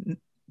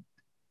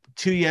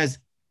 2 years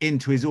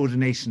into his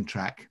ordination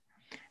track,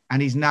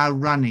 and he's now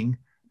running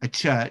a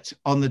church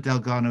on the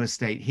Delgado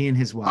estate. He and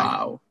his wife.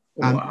 Wow.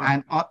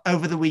 And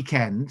over the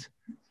weekend,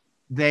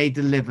 they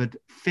delivered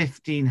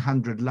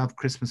 1,500 Love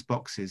Christmas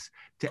boxes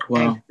to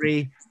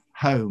every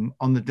home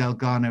on the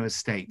Delgado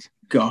estate.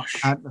 Gosh.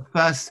 And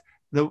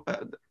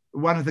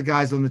one of the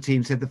guys on the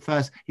team said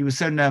he was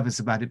so nervous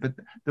about it, but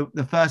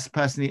the first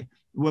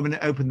woman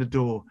that opened the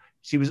door,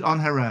 she was on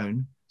her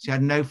own. She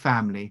had no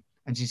family.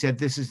 And she said,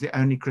 "This is the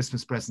only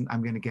Christmas present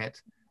I'm going to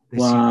get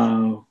this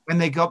year." When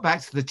they got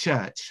back to the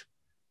church,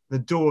 the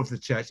door of the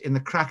church, in the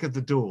crack of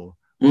the door,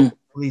 all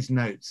these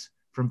notes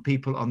from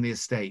people on the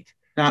estate.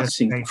 That's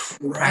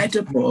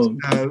incredible.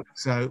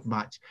 So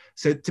much.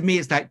 So to me,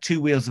 it's like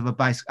 2 wheels of a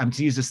bicycle.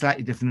 To use a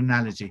slightly different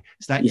analogy,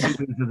 it's like 2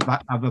 wheels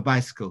of a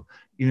bicycle.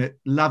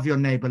 Love your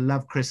neighbor,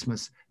 love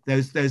Christmas.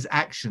 Those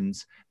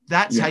actions.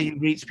 That's how you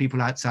reach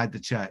people outside the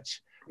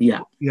church.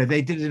 Yeah.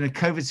 They did it in a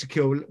COVID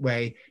secure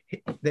way.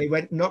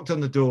 They knocked on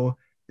the door.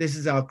 This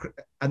is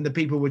and the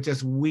people were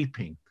just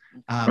weeping.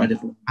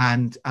 Incredible.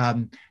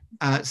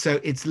 So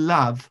it's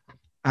love.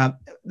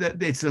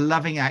 It's the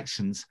loving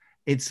actions.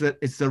 It's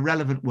the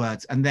relevant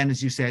words, and then,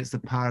 as you say, it's the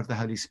power of the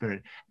Holy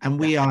Spirit. And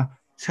we are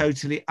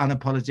totally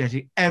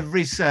unapologetic.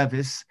 Every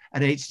service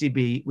at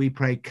HDB, we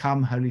pray,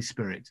 "Come, Holy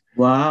Spirit."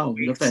 Wow,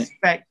 we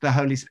expect the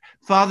Holy Spirit.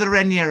 Father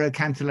Raniero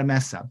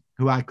Cantalamessa,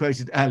 who I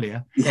quoted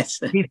earlier,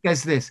 he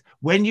says this: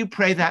 when you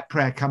pray that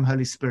prayer, "Come,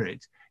 Holy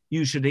Spirit,"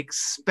 you should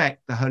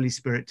expect the Holy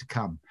Spirit to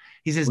come.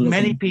 He says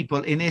many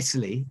people in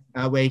Italy,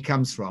 where he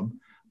comes from,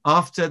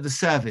 after the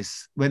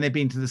service, when they've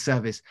been to the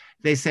service,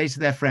 they say to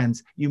their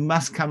friends, "You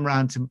must come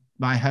round to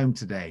my home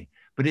today."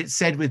 But it's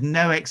said with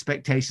no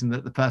expectation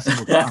that the person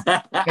will come.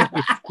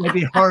 They'd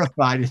be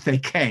horrified if they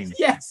came.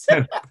 Yes.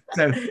 And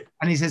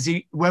he says,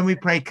 when we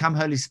pray, "Come,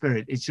 Holy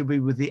Spirit," it should be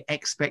with the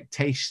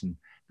expectation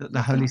that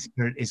the Holy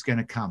Spirit is going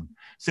to come.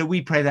 So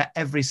we pray that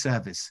every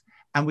service,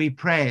 and we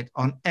pray it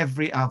on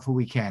every Alpha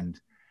weekend.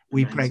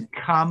 We pray,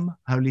 "Come,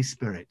 Holy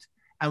Spirit,"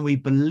 and we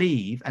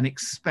believe and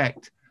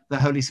expect the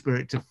Holy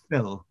Spirit to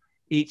fill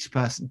each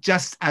person,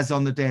 just as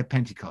on the day of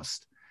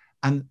Pentecost.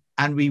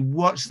 And we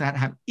watch that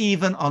happen.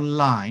 Even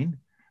online,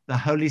 the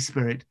Holy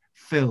Spirit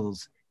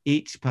fills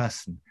each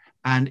person.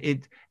 And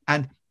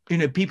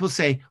people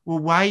say, "Well,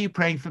 why are you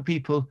praying for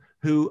people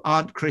who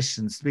aren't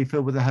Christians to be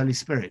filled with the Holy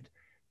Spirit?"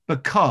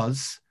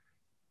 Because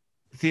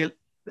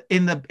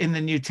in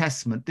the New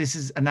Testament, this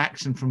is an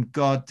action from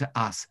God to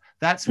us.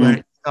 That's where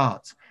it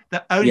starts.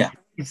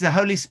 It's the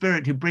Holy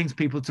Spirit who brings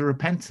people to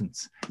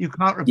repentance. You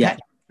can't repent.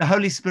 The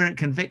Holy Spirit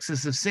convicts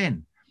us of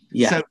sin.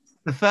 So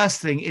the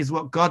first thing is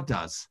what God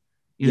does.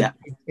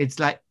 It's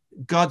like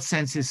God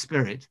sends his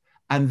Spirit,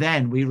 and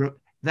then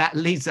that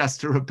leads us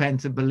to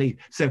repent and believe.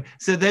 So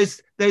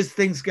those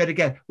things go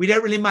together. We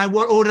don't really mind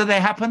what order they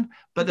happen,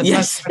 but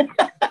if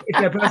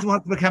a person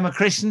wants to become a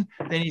Christian,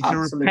 they need to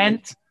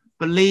repent,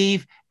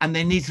 believe, and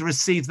they need to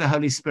receive the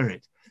Holy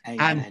Spirit.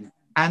 Amen.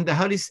 And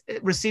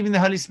receiving the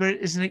Holy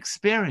Spirit is an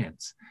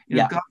experience.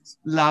 God's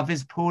love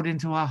is poured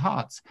into our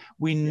hearts.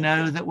 We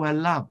know that we're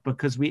loved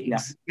because we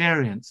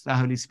experience the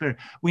Holy Spirit.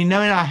 We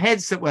know in our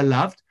heads that we're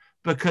loved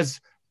because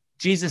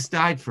Jesus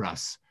died for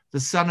us. The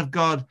Son of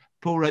God,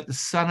 Paul wrote, "The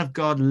Son of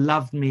God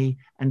loved me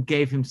and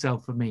gave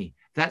himself for me."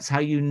 That's how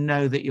you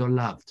know that you're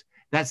loved.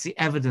 That's the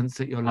evidence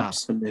that you're loved.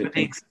 Absolutely. But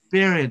the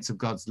experience of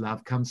God's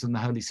love comes from the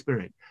Holy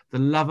Spirit, the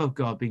love of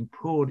God being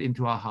poured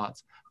into our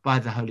hearts by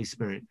the Holy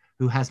Spirit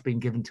who has been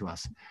given to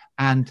us.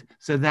 And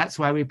so that's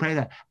why we pray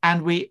that.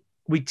 And we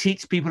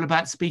teach people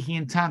about speaking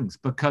in tongues,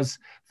 because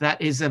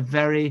that is a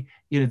very,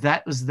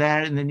 that was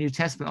there in the New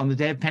Testament on the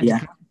day of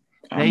Pentecost.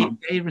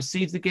 They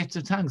received the gift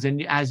of tongues.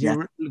 And as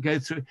you go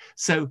through,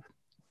 so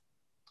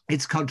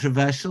It's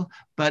controversial,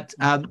 but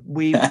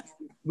we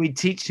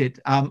teach it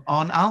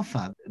on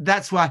Alpha.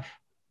 That's why,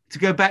 to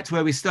go back to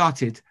where we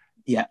started,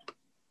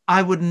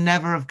 I would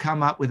never have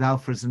come up with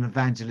Alpha as an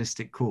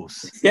evangelistic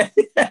course.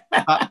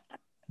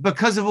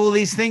 Because of all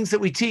these things that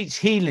we teach,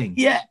 healing.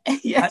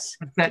 Yes.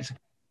 Etc.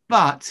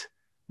 But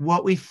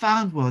what we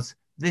found was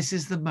this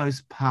is the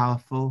most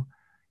powerful.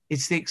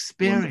 It's the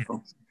experience.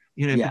 Wonderful.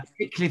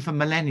 Particularly for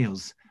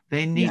millennials,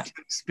 they need to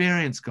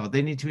experience God.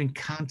 They need to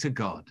encounter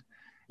God.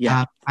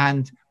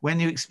 And when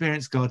you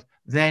experience God,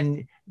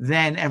 then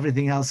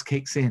everything else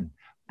kicks in.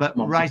 But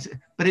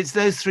it's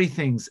those three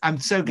things. I'm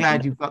so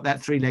glad you've got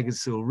that three-legged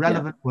stool: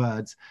 relevant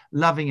words,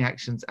 loving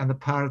actions, and the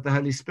power of the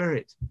Holy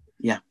Spirit.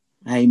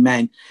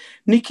 Amen.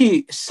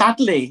 Nicky,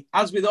 sadly,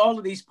 as with all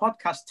of these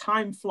podcasts,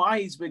 time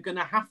flies. We're going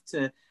to have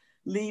to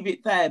leave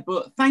it there.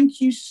 But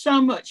thank you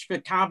so much for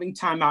carving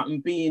time out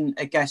and being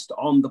a guest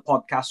on the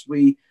podcast.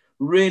 We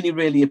really,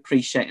 really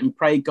appreciate and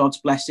pray God's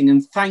blessing.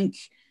 And thank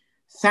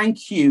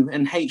you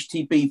and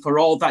HTB for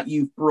all that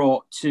you've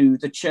brought to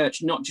the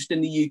church, not just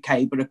in the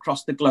UK, but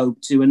across the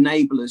globe, to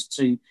enable us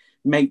to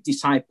make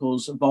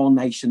disciples of all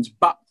nations,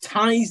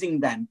 baptizing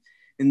them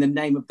in the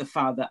name of the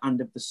Father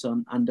and of the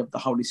Son and of the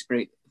Holy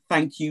Spirit.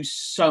 Thank you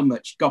so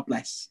much. God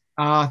bless.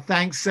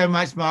 Thanks so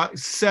much, Mark.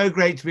 So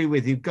great to be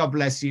with you. God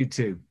bless you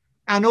too.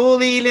 And all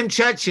the Elim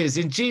churches,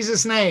 in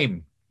Jesus'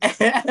 name.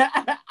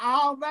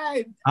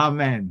 Amen.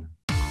 Amen.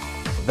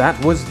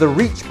 That was the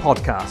Reach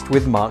podcast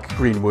with Mark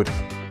Greenwood.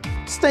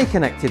 Stay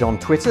connected on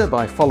Twitter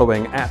by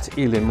following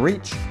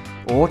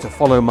 @ElimReach, or to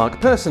follow Mark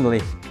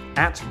personally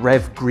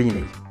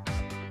 @RevGreenie.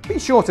 Be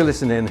sure to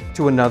listen in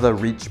to another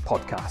Reach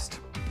podcast.